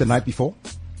help to do it the changes. night before?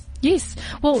 Yes.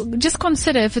 Well, just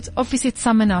consider if it's obviously it's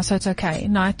summer now, so it's okay.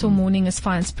 Night or morning is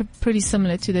fine. It's pretty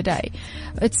similar to the day.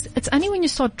 It's only when you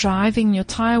start driving, your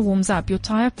tire warms up, your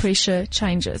tire pressure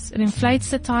changes. It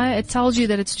inflates the tire. It tells you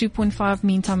that it's 2.5.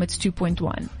 Meantime, it's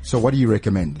 2.1. So what do you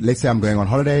recommend? Let's say I'm going on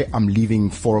holiday. I'm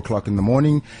leaving 4:00 in the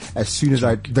morning. As soon as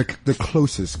the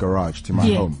closest garage to my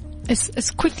home.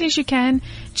 As quickly as you can,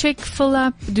 check, fill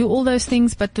up, do all those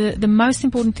things, but the most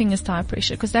important thing is tire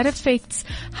pressure, because that affects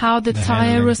how the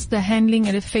tire handling. is, the handling,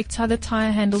 it affects how the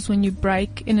tire handles when you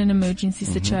brake in an emergency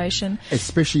situation.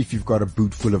 Especially if you've got a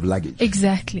boot full of luggage.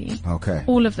 Exactly. Okay.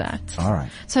 All of that. All right.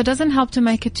 So it doesn't help to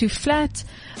make it too flat.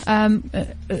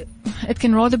 It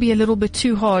can rather be a little bit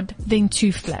too hard than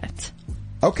too flat.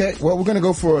 Okay, well, we're going to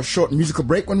go for a short musical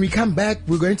break. When we come back,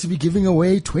 we're going to be giving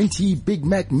away 20 Big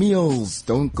Mac meals.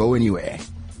 Don't go anywhere.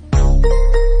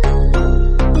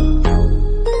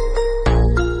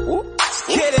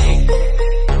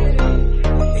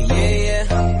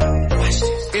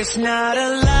 It's not a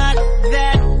lot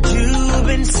that you've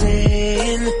been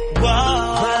saying,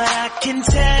 whoa, but I can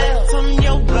tell from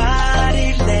your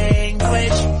body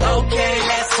language. Okay,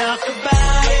 let's talk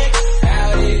about it.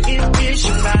 If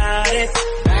you about it.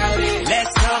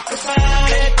 Let's talk about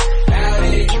it.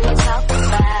 Can we talk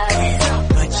about it?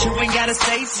 But you ain't gotta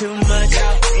say too much.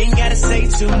 Ain't gotta say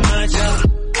too much.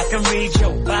 I can read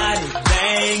your body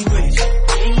language.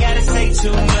 Ain't gotta say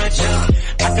too much.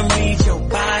 I can read your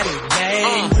body language.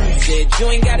 Said you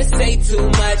ain't gotta say too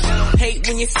much. Hate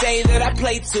when you say that I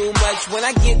play too much. When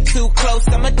I get too close,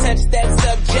 I'ma touch that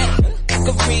subject. I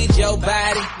can read your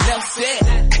body, no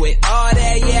said. Quit all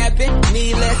that yapping,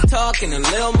 need less talk and a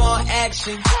little more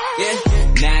action. Yeah,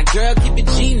 now girl, keep it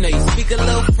G, know you speak a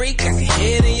little freak, I can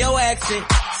hear it in your accent.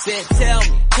 Said, tell me,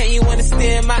 can you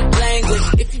understand my language?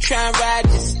 If you try and ride,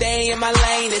 just stay in my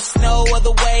lane. There's no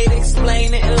other way to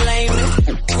explain it in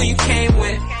layman. Who you came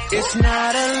with? It's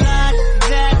not a lot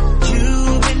that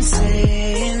you've been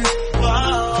saying,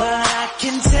 whoa, but I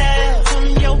can tell from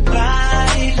your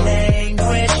body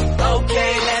language.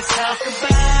 Okay, let's talk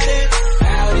about it.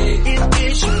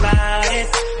 If you about it.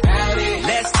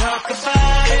 Let's talk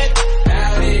about it.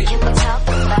 Can we talk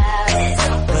about it?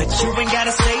 But you ain't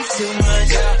gotta say too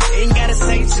much. Ain't gotta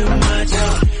say too much.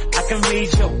 I can read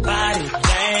your body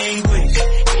language.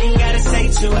 Ain't gotta say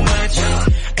too much.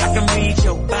 I can read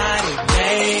your body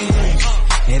language.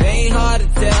 It ain't hard to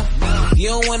tell. If you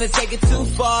don't wanna take it too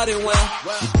far, then well,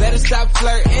 you better stop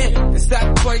flirting and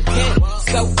stop twerking.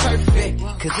 So perfect,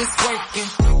 cause it's working.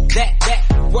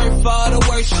 That worth all the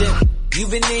worship. You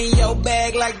been in your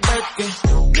bag like Birkin.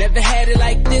 Never had it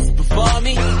like this before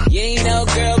me. You ain't no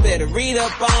girl, better read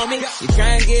up on me. You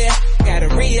tryna get, gotta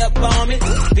re-up on me.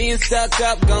 Being stuck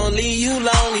up, gon' leave you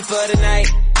lonely for the night.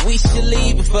 We should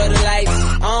leave before the lights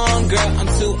on, girl, I'm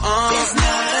too on. It's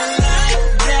not a lot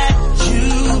that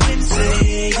you've been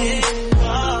saying,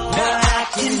 but I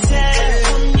can tell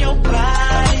from your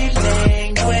body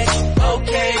language.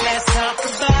 Okay, let's talk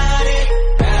about it.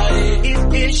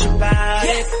 If you about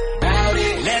it.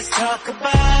 Let's talk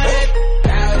about it.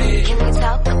 Can we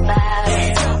talk about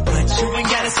it? But you ain't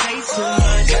gotta say too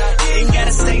much. Ain't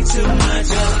gotta say too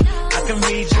much. I can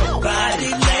read your body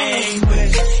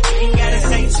language. Ain't gotta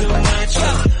say too much.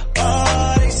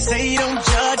 Oh, they say don't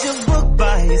judge a book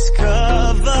by its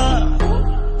cover.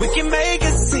 We can make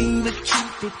a scene but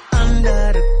keep it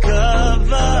under the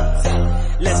cover.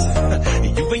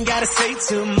 Listen, you ain't gotta say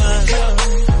too much.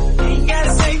 Ain't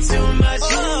gotta say too much.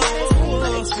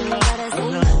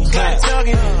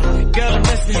 Talking, girl,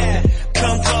 listen,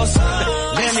 come closer,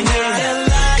 let me hear a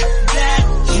lot that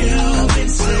you've been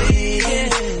saying,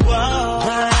 whoa,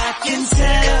 but I can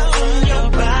tell from your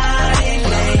body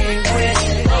language.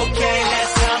 Okay,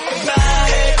 let's talk about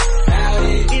it.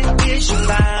 If you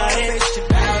about it.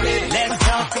 Let's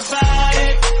talk about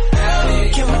it.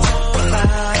 Can we talk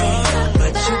about it?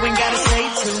 But you ain't gotta say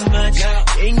too much.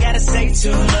 Ain't gotta say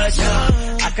too much.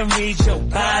 I can read your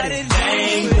body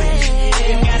language.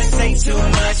 Ain't gotta say too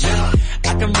much.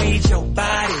 I can read your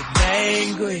body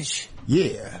language.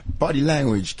 Yeah, Body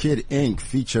Language, Kid Ink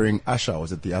featuring Usher.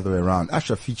 Was it the other way around?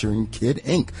 Usher featuring Kid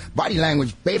Ink. Body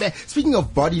Language, baby. Speaking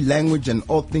of body language and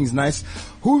all things nice,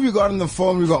 who have you got on the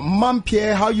phone? We've got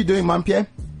Mampie. How are you doing, Mampie?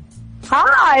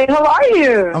 Hi, how are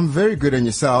you? I'm very good, and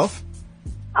yourself?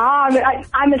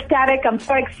 I'm ecstatic. I'm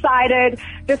so excited.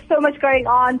 There's so much going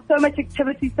on, so much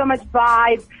activity, so much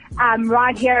vibe.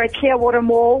 Right here at Clearwater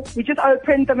Mall. We just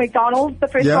opened the McDonald's, the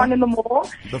first one in the mall.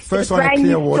 The first one at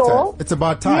Clearwater. It's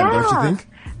about time, don't you think?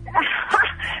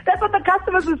 That's what the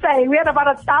customers were saying. We had about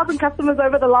 1,000 customers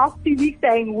over the last 2 weeks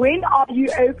saying, when are you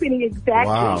opening exactly?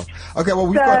 Wow. Okay, well,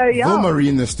 we've got Vilmarie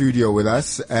in the studio with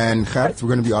us, and Gert, we're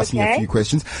going to be asking a few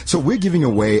questions. So we're giving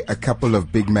away a couple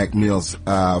of Big Mac meals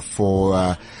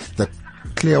for the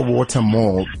Clearwater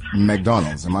Mall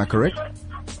McDonald's. Am I correct?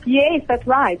 Yes, that's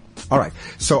right. All right.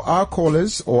 So our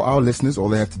callers or our listeners, all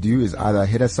they have to do is either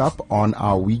hit us up on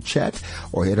our WeChat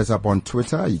or hit us up on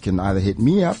Twitter. You can either hit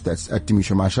me up, that's at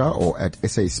Timisha Masha, or at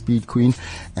SA Speed Queen,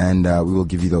 and we will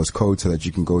give you those codes so that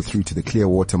you can go through to the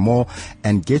Clearwater Mall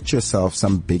and get yourself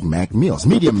some Big Mac meals,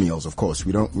 medium meals, of course.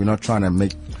 We're not trying to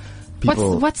make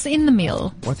people. What's in the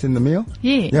meal? What's in the meal?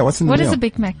 Yeah. What's in the meal? What is a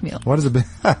Big Mac meal? What is a Big?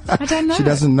 I don't know. She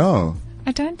doesn't know.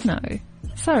 I don't know.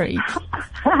 Sorry.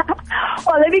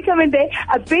 Well, let me come in there.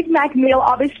 A Big Mac meal,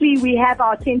 obviously we have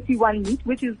our 10-to-1 meat,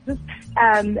 which is just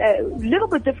a little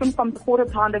bit different from the quarter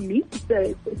pounder meat.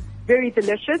 It's very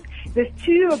delicious. There's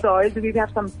 2 of those. We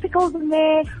have some pickles in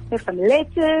there. We have some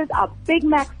lettuce. Our Big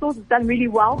Mac sauce is done really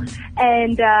well.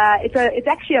 And it's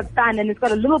actually a bun, and it's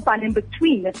got a little bun in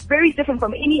between. It's very different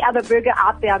from any other burger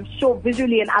out there, I'm sure,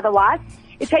 visually and otherwise.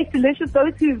 It tastes delicious.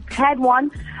 Those who've had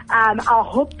one are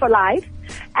hooked for life.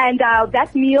 And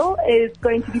that meal is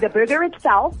going to be the burger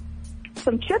itself,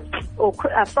 some chips or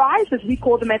fries, as we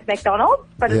call them at McDonald's,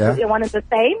 but it's one and the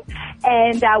same.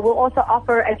 And we'll also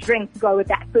offer a drink to go with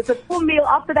that. So it's a full meal.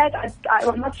 After that,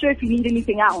 I'm not sure if you need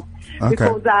anything else. Okay.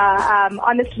 Because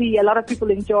honestly, a lot of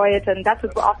people enjoy it, and that's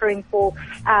what we're offering for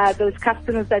those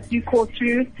customers that do call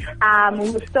through.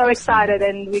 We're so excited,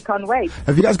 and we can't wait.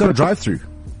 Have you guys got a drive-through?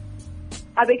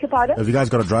 I beg your pardon? Have you guys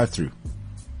got a drive-through?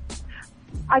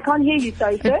 I can't hear you,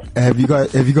 sorry, sir. Have you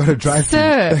got a drive-through?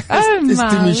 Sir, It's my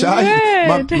Timisha.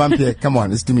 word. Mampie, come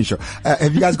on, it's Timisha.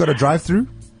 Have you guys got a drive-through?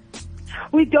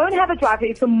 We don't have a drive-thru.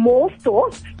 It's a mall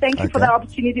store. Thank you for Okay. the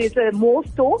opportunity. It's a mall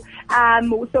store.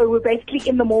 So we're basically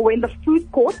in the mall. We're in the food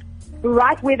court,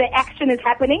 right where the action is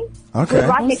happening. Okay. We're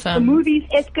right next to the Awesome. movies,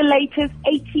 escalators,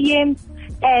 ATMs,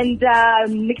 and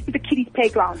next to the kiddies'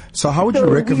 playground. So how would you So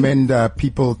we- recommend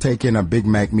people taking a Big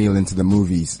Mac meal into the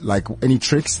movies? Like any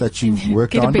tricks that you've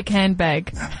worked Get on? a big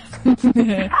handbag.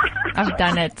 I've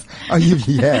done it. Oh, you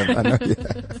have. I know.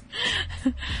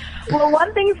 Yeah. Well,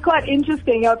 one thing is quite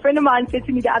interesting. A friend of mine said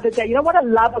to me the other day, you know what I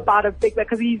love about a Big Mac,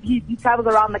 because he travels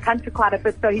around the country quite a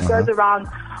bit, so he goes around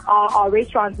our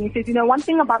restaurants, and he says, you know, one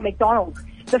thing about McDonald's,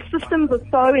 the systems are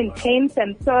so intense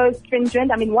and so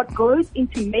stringent. I mean, what goes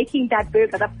into making that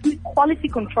burger, the food quality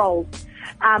controls,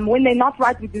 when they're not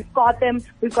right, we discard them.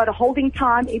 We've got a holding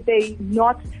time. If they're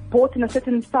not bought in a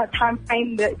certain time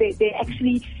frame, they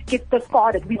actually get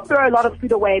discarded. We throw a lot of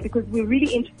food away because we're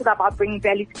really interested about bringing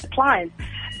value to the clients.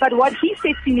 But what he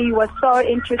said to me was so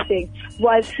interesting. He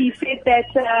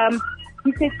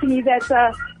said to me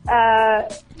that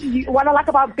what I like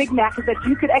about Big Mac is that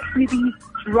you could actually be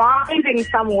driving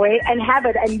somewhere and have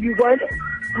it, and you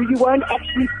won't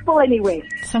actually pull anywhere.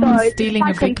 Someone's it's stealing a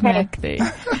quite Big contained. Mac there.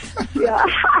 Yeah.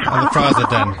 And the fries are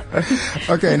done.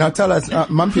 Okay, now tell us,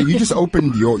 Mampie, you just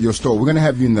opened your store. We're going to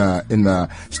have you in the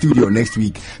studio next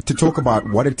week to talk about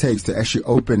what it takes to actually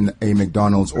open a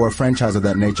McDonald's or a franchise of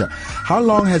that nature. How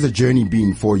long has a journey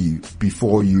been for you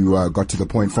before you got to the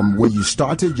point from where you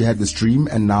started, you had this dream,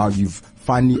 and now you've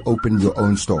finally opened your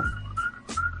own store?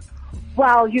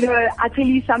 Well, I tell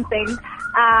you something.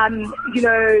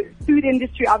 Food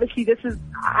industry, obviously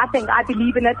I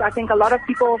believe in it. I think a lot of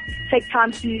people take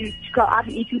time to go out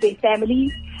and eat with their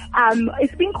families.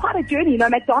 It's been quite a journey.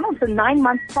 McDonald's is a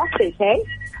 9-month process, eh?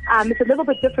 It's a little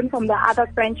bit different from the other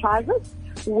franchises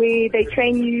where they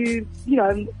train you,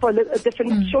 for a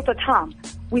different, shorter time.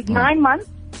 With 9 months,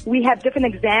 we have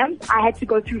different exams. I had to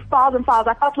go through files and files.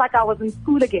 I felt like I was in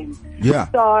school again. Yeah.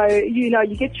 So, you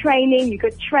get training, you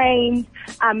get trained,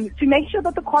 to make sure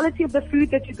that the quality of the food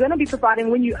that you're going to be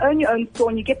providing when you own your own store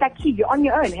and you get that key, you're on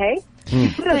your own, hey? You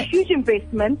put a huge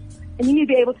investment and you need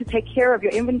to be able to take care of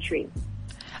your inventory.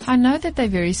 I know that they're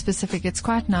very specific. It's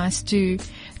quite nice to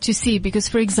see because,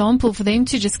 for example, for them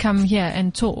to just come here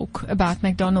and talk about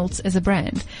McDonald's as a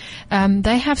brand,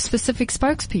 they have specific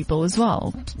spokespeople as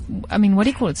well. I mean, what do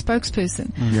you call it?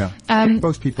 Spokesperson. Yeah.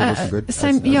 Most people also good.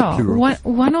 Same, as a yeah. plural.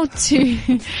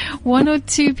 One or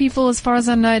two people, as far as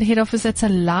I know, at head office that's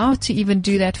allowed to even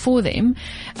do that for them.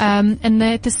 And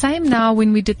they're the same now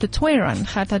when we did the toy run.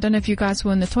 Gert, I don't know if you guys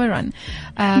were in the toy run.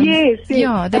 Yes.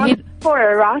 Yeah, the head, For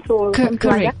a right or something like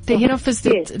correct. that. The head office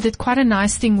did quite a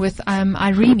nice thing with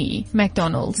Irene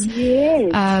McDonald's.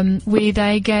 Yes. Where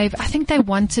they gave, I think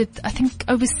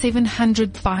over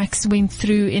 700 bikes went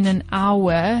through in an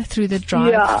hour through the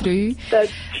drive-through. Yeah,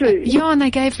 that's true. Yeah, and they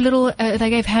gave they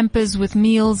gave hampers with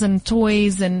meals and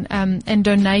toys and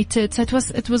donated. So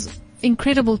it was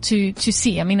incredible to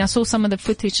see. I mean, I saw some of the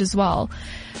footage as well.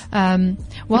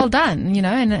 Well done,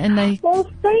 and they. Well,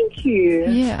 thank you.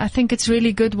 Yeah, I think it's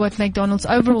really good what McDonald's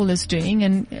overall is doing,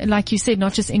 and like you said,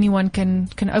 not just anyone can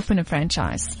open a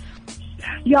franchise.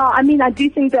 Yeah, I mean, I do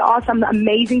think there are some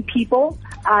amazing people.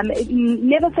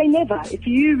 Never say never. If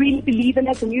you really believe in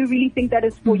it and you really think that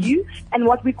it's for you and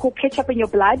what we call ketchup in your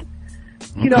blood,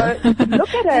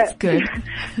 look at good.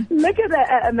 Look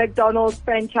at a McDonald's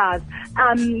franchise.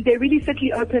 They really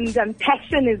certainly opened.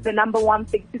 Passion is the number one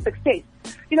thing to success.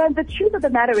 The truth of the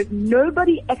matter is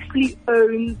nobody actually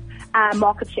owns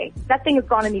market share. That thing is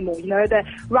gone anymore.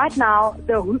 Right now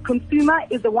the consumer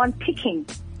is the one picking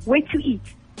where to eat.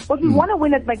 What we want to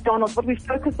win at McDonald's, what we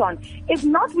focus on, is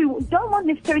not, we don't want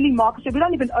necessarily market share. We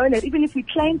don't even own it. Even if we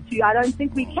claim to, I don't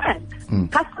think we can.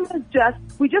 Customers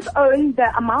we just own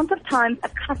the amount of times a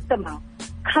customer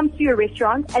comes to your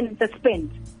restaurant and the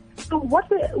spend. So what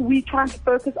we're trying to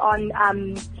focus on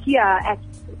here at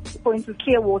for instance,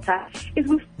 Clearwater, is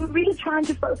we're really trying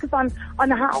to focus on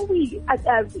how we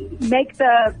make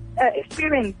the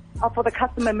experience for the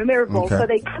customer memorable. Okay. So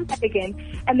they come back again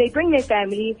and they bring their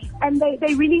family and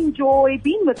they really enjoy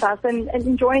being with us and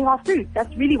enjoying our food.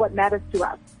 That's really what matters to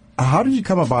us. How did you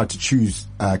come about to choose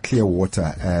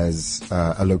Clearwater as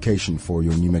a location for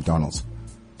your new McDonald's?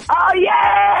 Oh,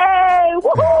 yay!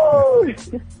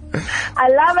 Woohoo! I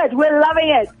love it. We're loving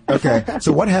it. Okay,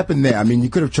 so what happened there? I mean, you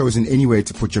could have chosen anywhere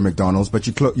to put your McDonald's, but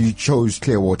you chose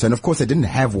Clearwater, and of course they didn't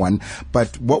have one.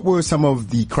 But what were some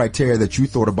of the criteria that you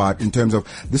thought about in terms of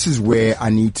this is where I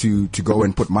need to go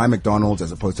and put my McDonald's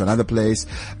as opposed to another place,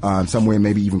 somewhere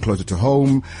maybe even closer to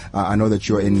home? I know that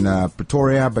you're in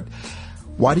Pretoria, but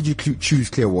why did you choose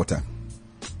Clearwater?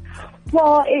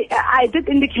 Well, I did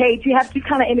indicate, you have to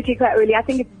kind of indicate quite early. I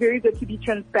think it's very good to be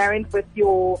transparent with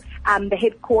your, the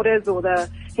headquarters or the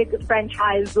head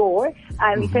franchisor,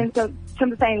 in terms of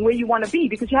saying where you want to be,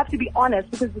 because you have to be honest,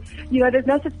 because, there's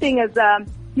no such thing as,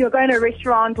 going to a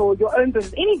restaurant or your own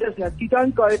business, any business. You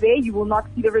don't go there, you will not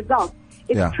see the results.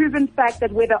 It's a proven fact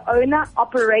that where the owner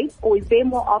operates or is there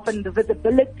more often, the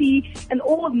visibility and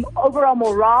all of overall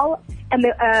morale and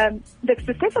the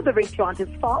success of the restaurant is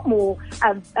far more,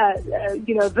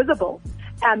 visible,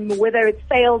 whether it's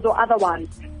sales or otherwise.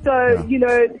 So,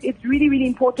 it's really, really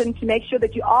important to make sure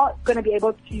that you are going to be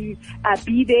able to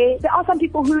be there. There are some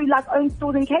people who own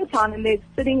stores in Cape Town and they're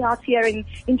sitting out here in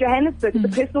Johannesburg. It's a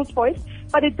personal choice,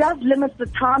 but it does limit the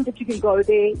time that you can go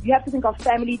there. You have to think of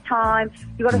family time.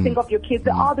 You got to think of your kids.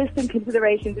 There are distinct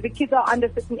considerations. If the kids are under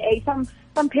certain age,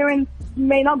 some parents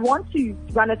may not want to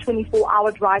run a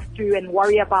 24-hour drive-through and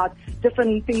worry about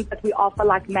different things that we offer,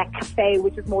 like Mac Cafe,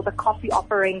 which is more the coffee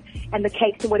offering and the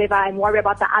cakes and whatever, and worry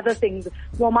about the other things.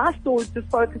 Well, my store is just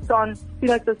focused on,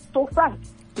 the storefront.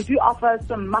 We do offer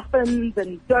some muffins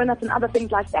and donuts and other things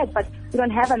like that, but we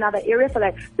don't have another area for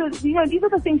that. So, these are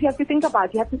the things you have to think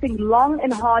about. You have to think long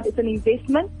and hard. It's an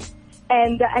investment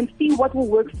and see what will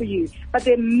work for you. But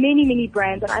there are many, many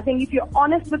brands, and I think if you're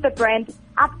honest with the brand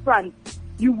upfront,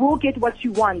 you will get what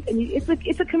you want. And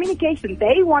it's a communication.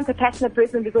 They want a passionate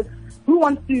person because who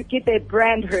wants to get their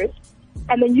brand hurt?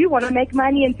 And then you want to make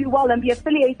money and do well and be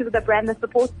affiliated with a brand that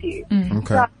supports you.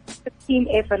 Okay. So it's a team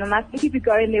effort. And I think if you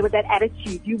go in there with that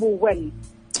attitude, you will win.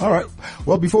 All right.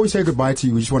 Well, before we say goodbye to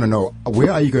you, we just want to know,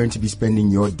 where are you going to be spending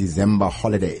your December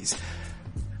holidays?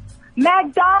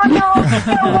 McDonald's,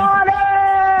 Clearwater!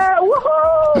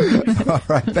 Woohoo! All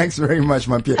right. Thanks very much,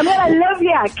 my Pierre. I'm going to live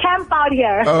here, camp out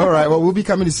here. All right. Well, we'll be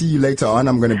coming to see you later on.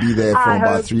 I'm going to be there from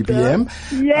about 3 p.m.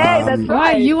 Yeah, that's Why,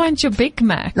 right. you want your Big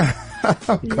Mac?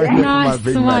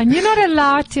 Nice one. You're not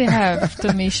allowed to have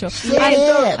Tomisho.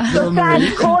 So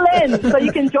fans, call in so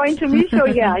you can join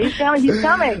Tomisho here. He's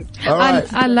coming. All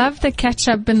right. I love the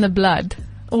ketchup in the blood.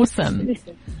 Awesome.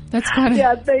 That's quite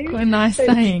a nice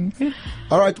saying.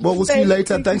 All right. Well, we'll see you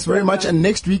later. Thanks very much. And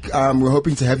next week, we're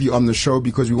hoping to have you on the show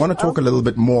because we want to talk a little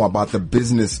bit more about the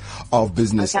business of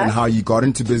business and how you got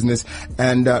into business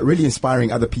and really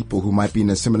inspiring other people who might be in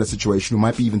a similar situation, who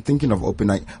might be even thinking of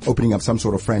opening up some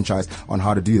sort of franchise on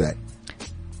how to do that.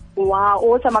 Wow.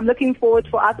 Awesome. I'm looking forward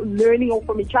for us learning all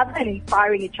from each other and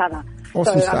inspiring each other.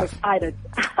 Awesome so stuff. I'm excited.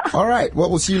 All right. Well,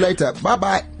 we'll see you later.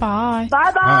 Bye-bye. Bye.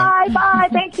 Bye-bye. Bye.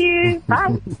 Thank you.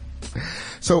 Bye.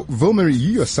 So, Vilmarie,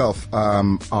 you yourself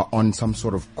are on some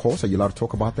sort of course. Are you allowed to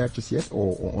talk about that just yet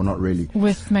or not really?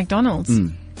 With McDonald's?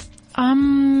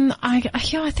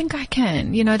 I think I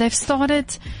can. They've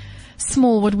started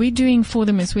small. What we're doing for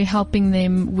them is we're helping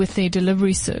them with their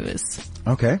delivery service.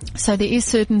 Okay. So there is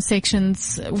certain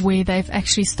sections where they've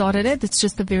actually started it. It's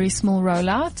just a very small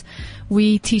rollout.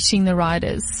 We teaching the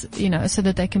riders, so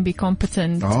that they can be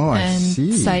competent and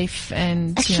safe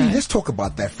and, Actually, let's talk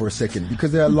about that for a second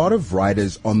because there are a lot of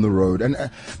riders on the road and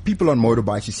people on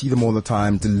motorbikes. You see them all the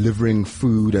time delivering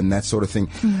food and that sort of thing.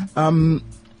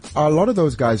 Are a lot of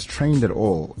those guys trained at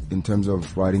all in terms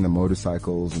of riding the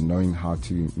motorcycles and knowing how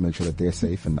to make sure that they're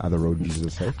safe and other road users are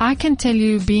safe? I can tell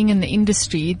you, being in the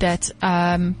industry, that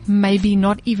maybe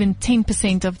not even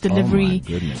 10% of delivery,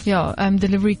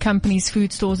 delivery companies,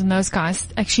 food stores, and those guys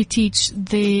actually teach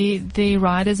their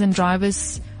riders and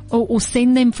drivers or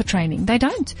send them for training. They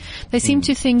don't. They seem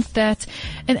to think that,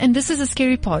 and this is a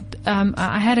scary part.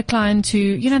 I had a client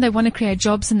who, they want to create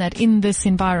jobs in this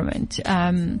environment.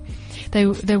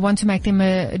 They want to make them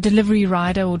a delivery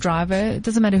rider or driver. It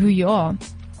doesn't matter who you are.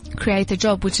 create a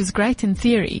job, which is great in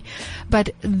theory, but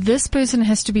this person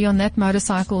has to be on that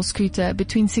motorcycle or scooter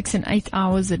between 6 and 8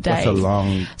 hours a day. That's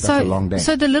a long day.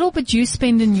 So the little bit you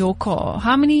spend in your car,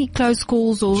 how many close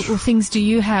calls or things do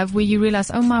you have where you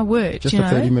realize, oh my word, Just you a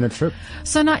know? 30-minute trip.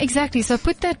 So now, exactly. So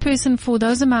put that person for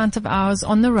those amount of hours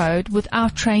on the road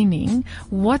without training.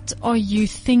 What are you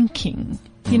thinking?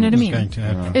 You know what I mean? going to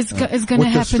happen. It's going to With the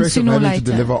happen stress sooner or of having later.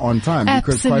 to deliver on time.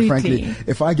 Because quite Absolutely. frankly,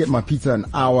 if I get my pizza an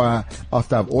hour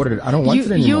after I've ordered it, I don't want it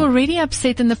You're anymore. already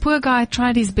upset, and the poor guy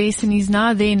tried his best, and he's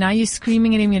now there. Now you're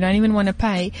screaming at him. You don't even want to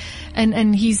pay,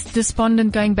 and he's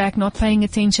despondent, going back, not paying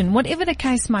attention. Whatever the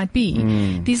case might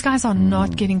be, these guys are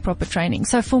not getting proper training.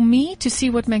 So for me to see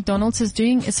what McDonald's is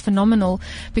doing is phenomenal,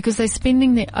 because they're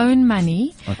spending their own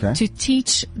money Okay. to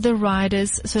teach the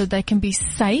riders so they can be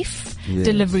safe Yes.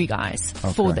 delivery guys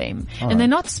for Okay. them. All And they're right.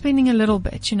 not spending a little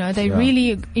bit, you know, they're Yeah.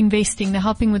 really investing. They're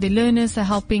helping with their learners. They're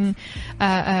helping,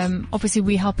 obviously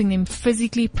we're helping them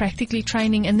physically, practically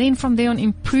training, and then from there on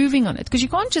improving on it. Because you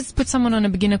can't just put someone on a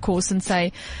beginner course and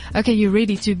say, okay, you're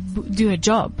ready to do a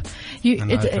job. And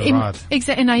now you can ride.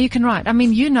 Exactly. Now you can ride. I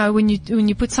mean, you know, when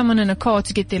you put someone in a car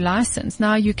to get their license,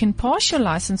 now you can pass your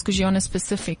license because you're on a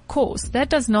specific course. That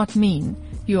does not mean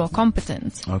you are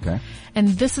competent. Okay. And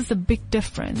this is a big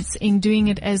difference in doing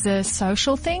it as a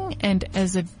social thing and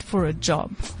for a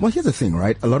job. Well, here's the thing,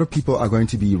 right? A lot of people are going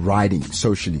to be riding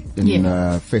socially in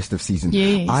Yeah. festive season.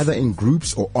 Yes. Either in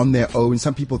groups or on their own.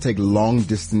 Some people take long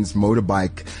distance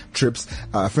motorbike trips.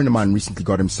 A friend of mine recently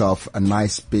got himself a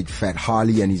nice big fat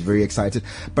Harley and he's very excited.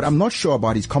 But I'm not sure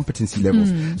about his competency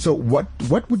levels. So what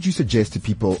would you suggest to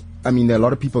people? I mean, there are a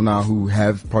lot of people now who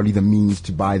have probably the means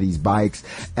to buy these bikes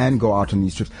and go out on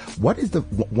these trips. What is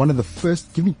one of the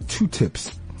first, give me 2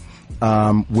 tips,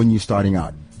 when you're starting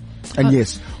out? And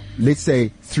yes, let's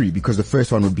say 3, because the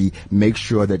first one would be make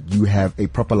sure that you have a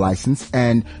proper license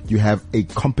and you have a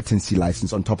competency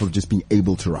license on top of just being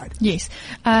able to ride. Yes.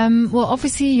 Well,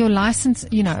 obviously your license,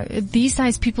 you know, these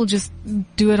days people just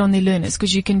do it on their learners,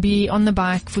 because you can be on the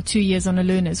bike for 2 years on a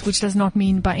learners, which does not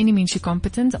mean by any means you're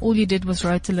competent. All you did was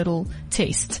wrote a little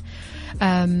test.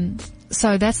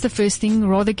 So that's the first thing.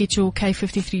 Rather get your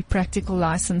K53 practical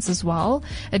license as well.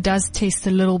 It does test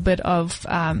a little bit of,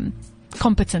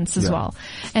 competence as Yeah. well.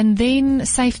 And then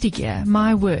safety gear,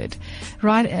 my word.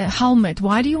 Right, helmet.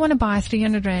 Why do you want to buy a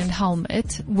 300 Rand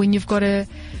helmet when you've got a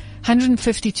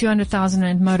 150, 200,000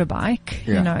 Rand motorbike,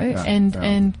 you know,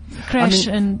 and crash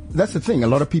I mean, that's the thing. A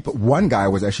lot of people, one guy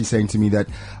was actually saying to me that,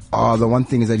 the one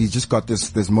thing is that he's just got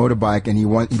this motorbike and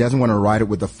he doesn't want to ride it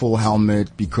with a full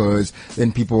helmet because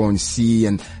then people won't see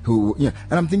and and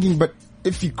I'm thinking, but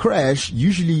if you crash,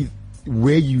 usually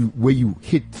where you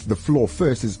hit the floor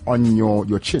first is on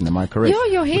your chin. Am I correct?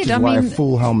 Yeah, your head. Which is I why mean, a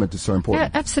full helmet is so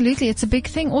important. Yeah, absolutely. It's a big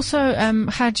thing. Also,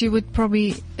 Had, you would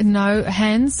probably know,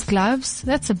 hands, gloves,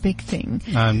 that's a big thing.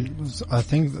 I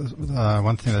think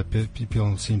one thing that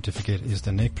people seem to forget is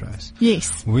the neck brace.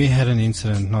 Yes. We had an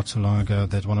incident not so long ago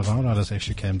that one of our riders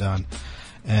actually came down,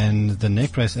 and the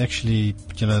neck brace actually,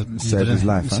 Saved his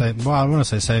life, huh? Well, I want to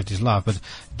say saved his life, but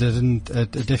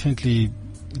it definitely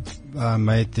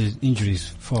made the injuries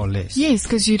far less. Yes,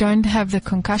 because you don't have the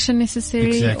concussion necessary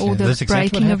Exactly. or the That's exactly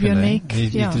breaking what of your happened, neck. He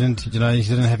Yeah. didn't, he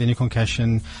didn't have any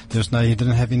concussion. He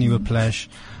didn't have any whiplash,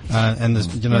 and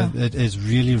it is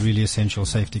really, really essential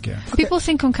safety gear. People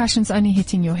think concussion's only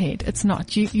hitting your head. It's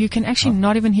not. You can actually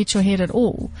not even hit your head at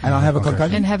all. And I'll have a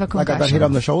concussion? And have a Like I got concussion. hit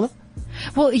on the shoulder?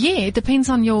 Well, yeah, it depends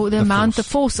on the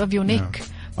force of your neck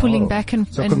pulling back and.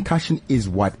 So concussion is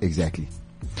what exactly?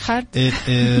 Had. It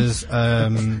is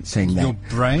Saying that. your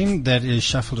brain that is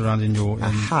shuffled around in your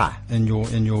Aha. in your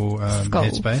Skull.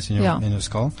 headspace Yeah. in your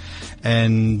skull,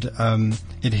 and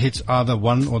it hits either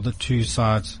one or the 2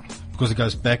 sides because it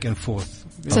goes back and forth.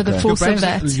 So the Okay. force of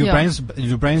that.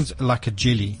 Your brain's like a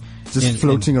jelly. Just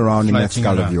floating around in that floating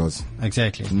skull of around. yours.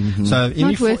 Exactly. So any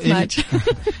Not worth much.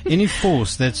 any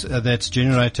force that's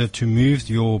generated to move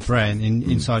your brain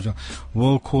inside your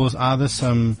will cause either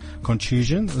some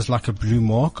contusion, it's like a blue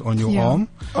mark on your Yeah. arm.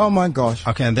 Oh my gosh.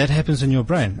 Okay, and that happens in your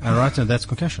brain, and that's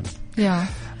concussion. Yeah.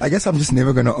 I guess I'm just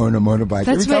never going to own a motorbike.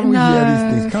 That's Every time we hear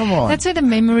these things, come on. That's where the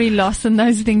memory loss and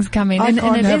those things come in, I and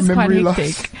can't it have is quite memory loss.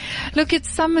 hectic. Look,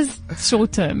 some is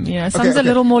short term, some's Okay. a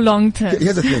little more long term.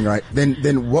 Here's the thing, right?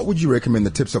 Then what would you recommend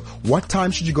the tips of? What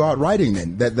time should you go out riding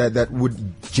then? That would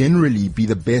generally be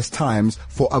the best times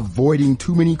for avoiding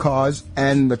too many cars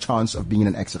and the chance of being in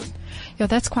an accident. Yeah,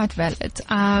 that's quite valid.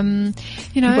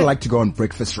 People like to go on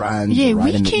breakfast runs. Yeah,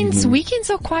 ride in the weekends evening.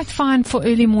 are quite fine for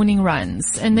early morning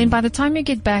runs, and then by the time you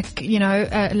get back back,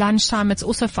 lunchtime, it's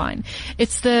also fine.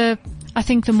 It's I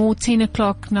think the more 10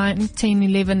 o'clock, 9, 10,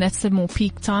 11, that's the more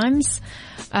peak times.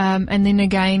 And then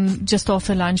again, just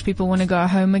after lunch, people want to go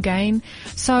home again.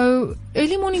 So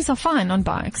early mornings are fine on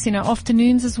bikes,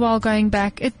 afternoons as well, going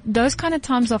back. Those kind of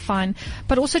times are fine,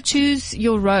 but also choose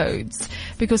your roads,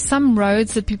 because some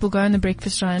roads that people go on the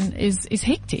breakfast run is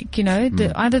hectic,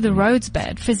 either the road's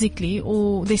bad physically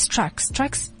or there's trucks.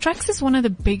 Trucks is one of the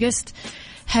biggest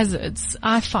hazards,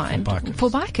 I find, for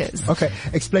bikers. Okay,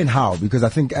 explain how, because I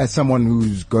think as someone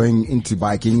who's going into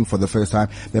biking for the first time,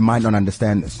 they might not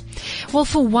understand this. Well,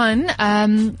 for one,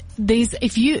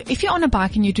 if you're on a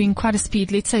bike and you're doing quite a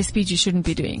speed, let's say speed you shouldn't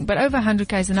be doing, but over 100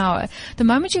 k's an hour, the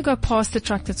moment you go past the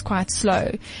truck that's quite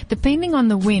slow, depending on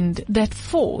the wind, that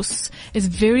force is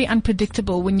very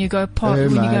unpredictable when you go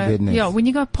past. When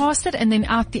you go past it and then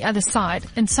out the other side,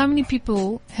 and so many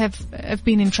people have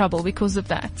been in trouble because of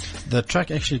that. The truck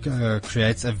actually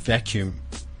creates a vacuum.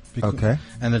 Okay.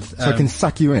 And so it can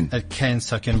suck you in. It can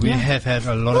suck in. We have had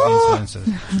a lot of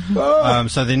incidences.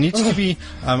 So there needs to be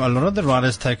a lot of the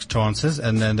riders take chances,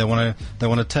 and then they want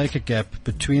to take a gap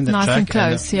between the nice track and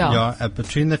close,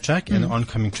 between the track and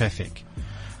oncoming traffic.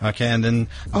 Okay, and then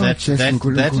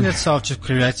that in itself just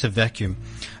creates a vacuum.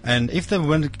 And if the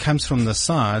wind comes from the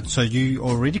side, so you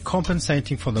already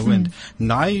compensating for the wind.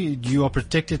 Now you are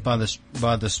protected by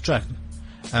this track.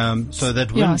 So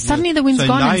that wind, suddenly the wind's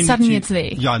gone and suddenly it's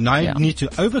there. You need to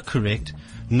overcorrect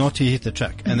not to hit the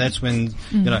track. And that's when,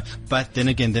 but then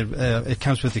again, it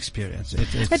comes with experience.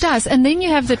 It does. And then you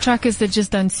have the truckers that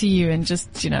just don't see you and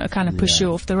just, kind of push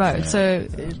you off the road. So,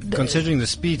 considering the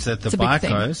speeds that the bike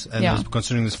goes and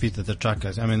considering the speed that the truck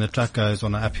goes, I mean, the truck goes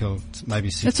on an uphill, maybe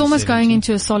 60, it's almost 70. going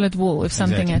into a solid wall if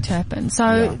something had to happen.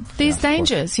 So there's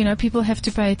dangers, people have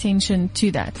to pay attention to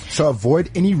that. So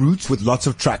avoid any routes with lots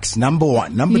of trucks. Number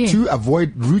one. Number two,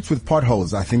 avoid routes with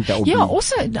potholes. I think that would be. Yeah,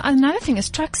 also another thing is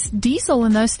trucks, diesel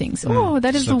and those things.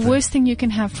 That is slippery. the worst thing you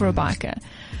can have for a biker.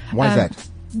 Why is that?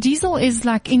 Diesel is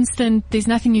like instant. There's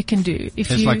nothing you can do. It's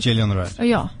like jelly on the road. Oh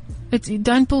yeah.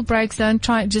 Don't pull brakes. Don't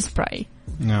try. Just pray.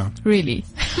 No. Really.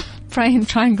 Pray and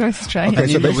try and go straight. Okay,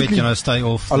 so basically, stay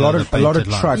off a lot of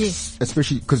Yes. trucks,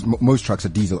 especially because most trucks are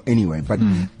diesel anyway, but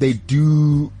they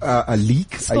do a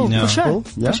leak. For sure.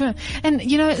 For sure.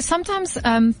 And sometimes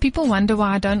people wonder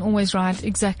why I don't always ride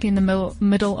exactly in the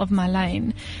middle of my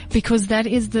lane, because that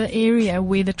is the area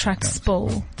where the trucks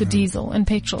spill the diesel and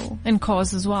petrol and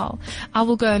cars as well. I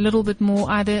will go a little bit more.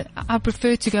 I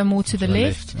prefer to go more to the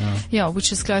left.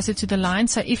 Which is closer to the line.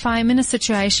 So if I'm in a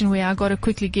situation where I got to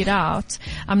quickly get out,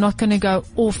 I'm not going to go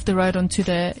off the road onto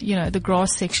the the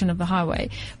grass section of the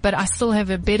highway, but I still have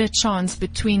a better chance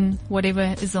between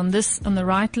whatever is on the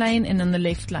right lane and on the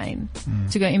left lane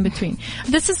to go in between.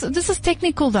 This is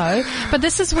technical though, but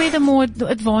this is where the more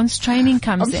advanced training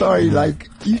comes in. I'm sorry,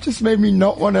 you just made me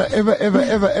not want to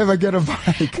ever get a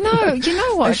bike. No, you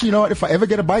know what? Actually, you know what? If I ever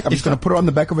get a bike, I'm just going to put it on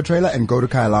the back of a trailer and go to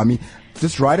Kyalami.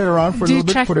 Just ride it around for a little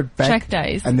bit, put it back, track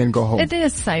days, and then go home. It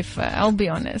is safer, I'll be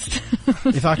honest.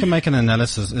 If I can make an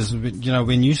analysis, is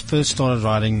when you first started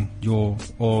riding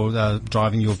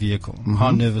driving your vehicle,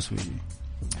 how nervous were you?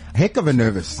 Heck of a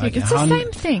nervous. It's the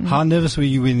same thing. How nervous were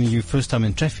you when you first time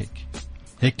in traffic?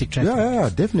 Hectic traffic. Yeah,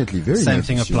 definitely. Very Same nervous,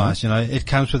 thing applies. It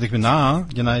comes with it. Now,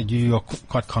 you are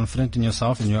quite confident in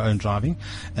yourself in your own driving,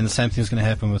 and the same thing is going to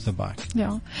happen with the bike.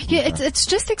 Yeah. It's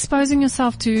just exposing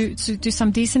yourself to do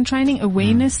some decent training,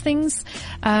 awareness things,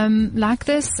 like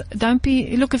this.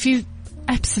 If you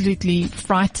absolutely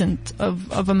frightened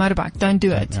of a motorbike, don't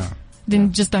do it. Yeah.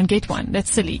 Then just don't get one.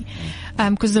 That's silly.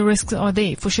 Because the risks are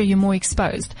there. For sure, you're more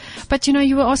exposed. But,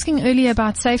 you were asking earlier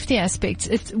about safety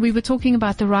aspects. We were talking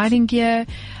about the riding gear,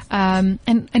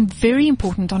 and very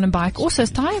important on a bike also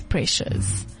is tire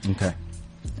pressures. Okay.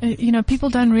 People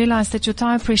don't realize that your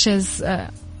tire pressures,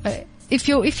 if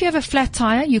you have a flat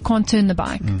tire, you can't turn the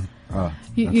bike.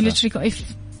 You literally,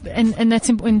 and that's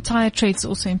important. Tire tread's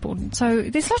also important. So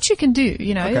there's lots you can do,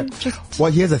 Okay.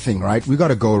 Well, here's the thing, right? We got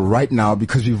to go right now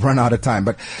because we've run out of time.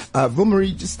 But,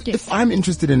 Vilmarie, if I'm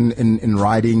interested in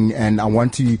riding and I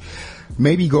want to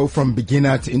maybe go from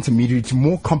beginner to intermediate to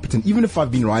more competent, even if I've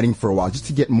been riding for a while, just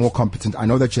to get more competent. I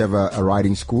know that you have a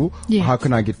riding school. Yeah. How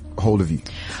can I get hold of you?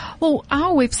 Well,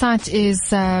 our website is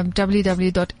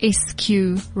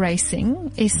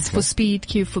www.sqracing. S for speed,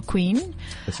 Q for queen.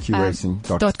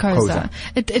 sqracing.co.za.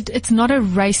 It's not a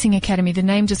racing academy. The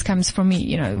name just comes from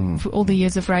me, for all the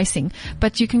years of racing.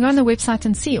 But you can go on the website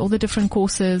and see all the different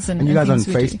courses and you guys on things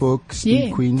we do. Facebook,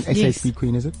 Speed Queen, SA Yes. Speed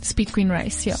Queen, is it? Speed Queen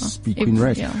Race, yeah. Speed Queen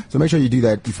Race. Yeah. So make sure you do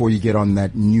that before you get on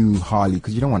that new Harley,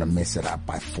 because you don't want to mess it up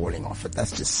by falling off it.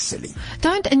 That's just silly.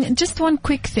 And just one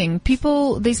quick thing.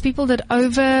 There's people that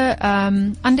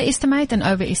underestimate and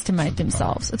overestimate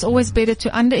themselves. It's always better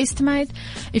to underestimate.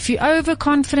 If you're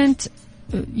overconfident,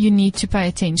 you need to pay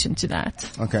attention to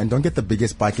that. Okay, and don't get the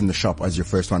biggest bike in the shop as your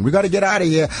first one. We got to get out of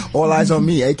here. All eyes on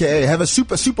me, aka have a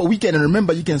super weekend. And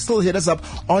remember, you can still hit us up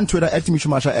on Twitter at Timisha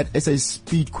Masha, at SA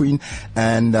Speed Queen,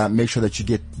 and make sure that you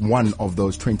get one of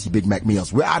those 20 Big Mac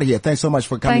meals. We're out of here. Thanks so much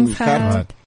for coming. Thanks, Kyle.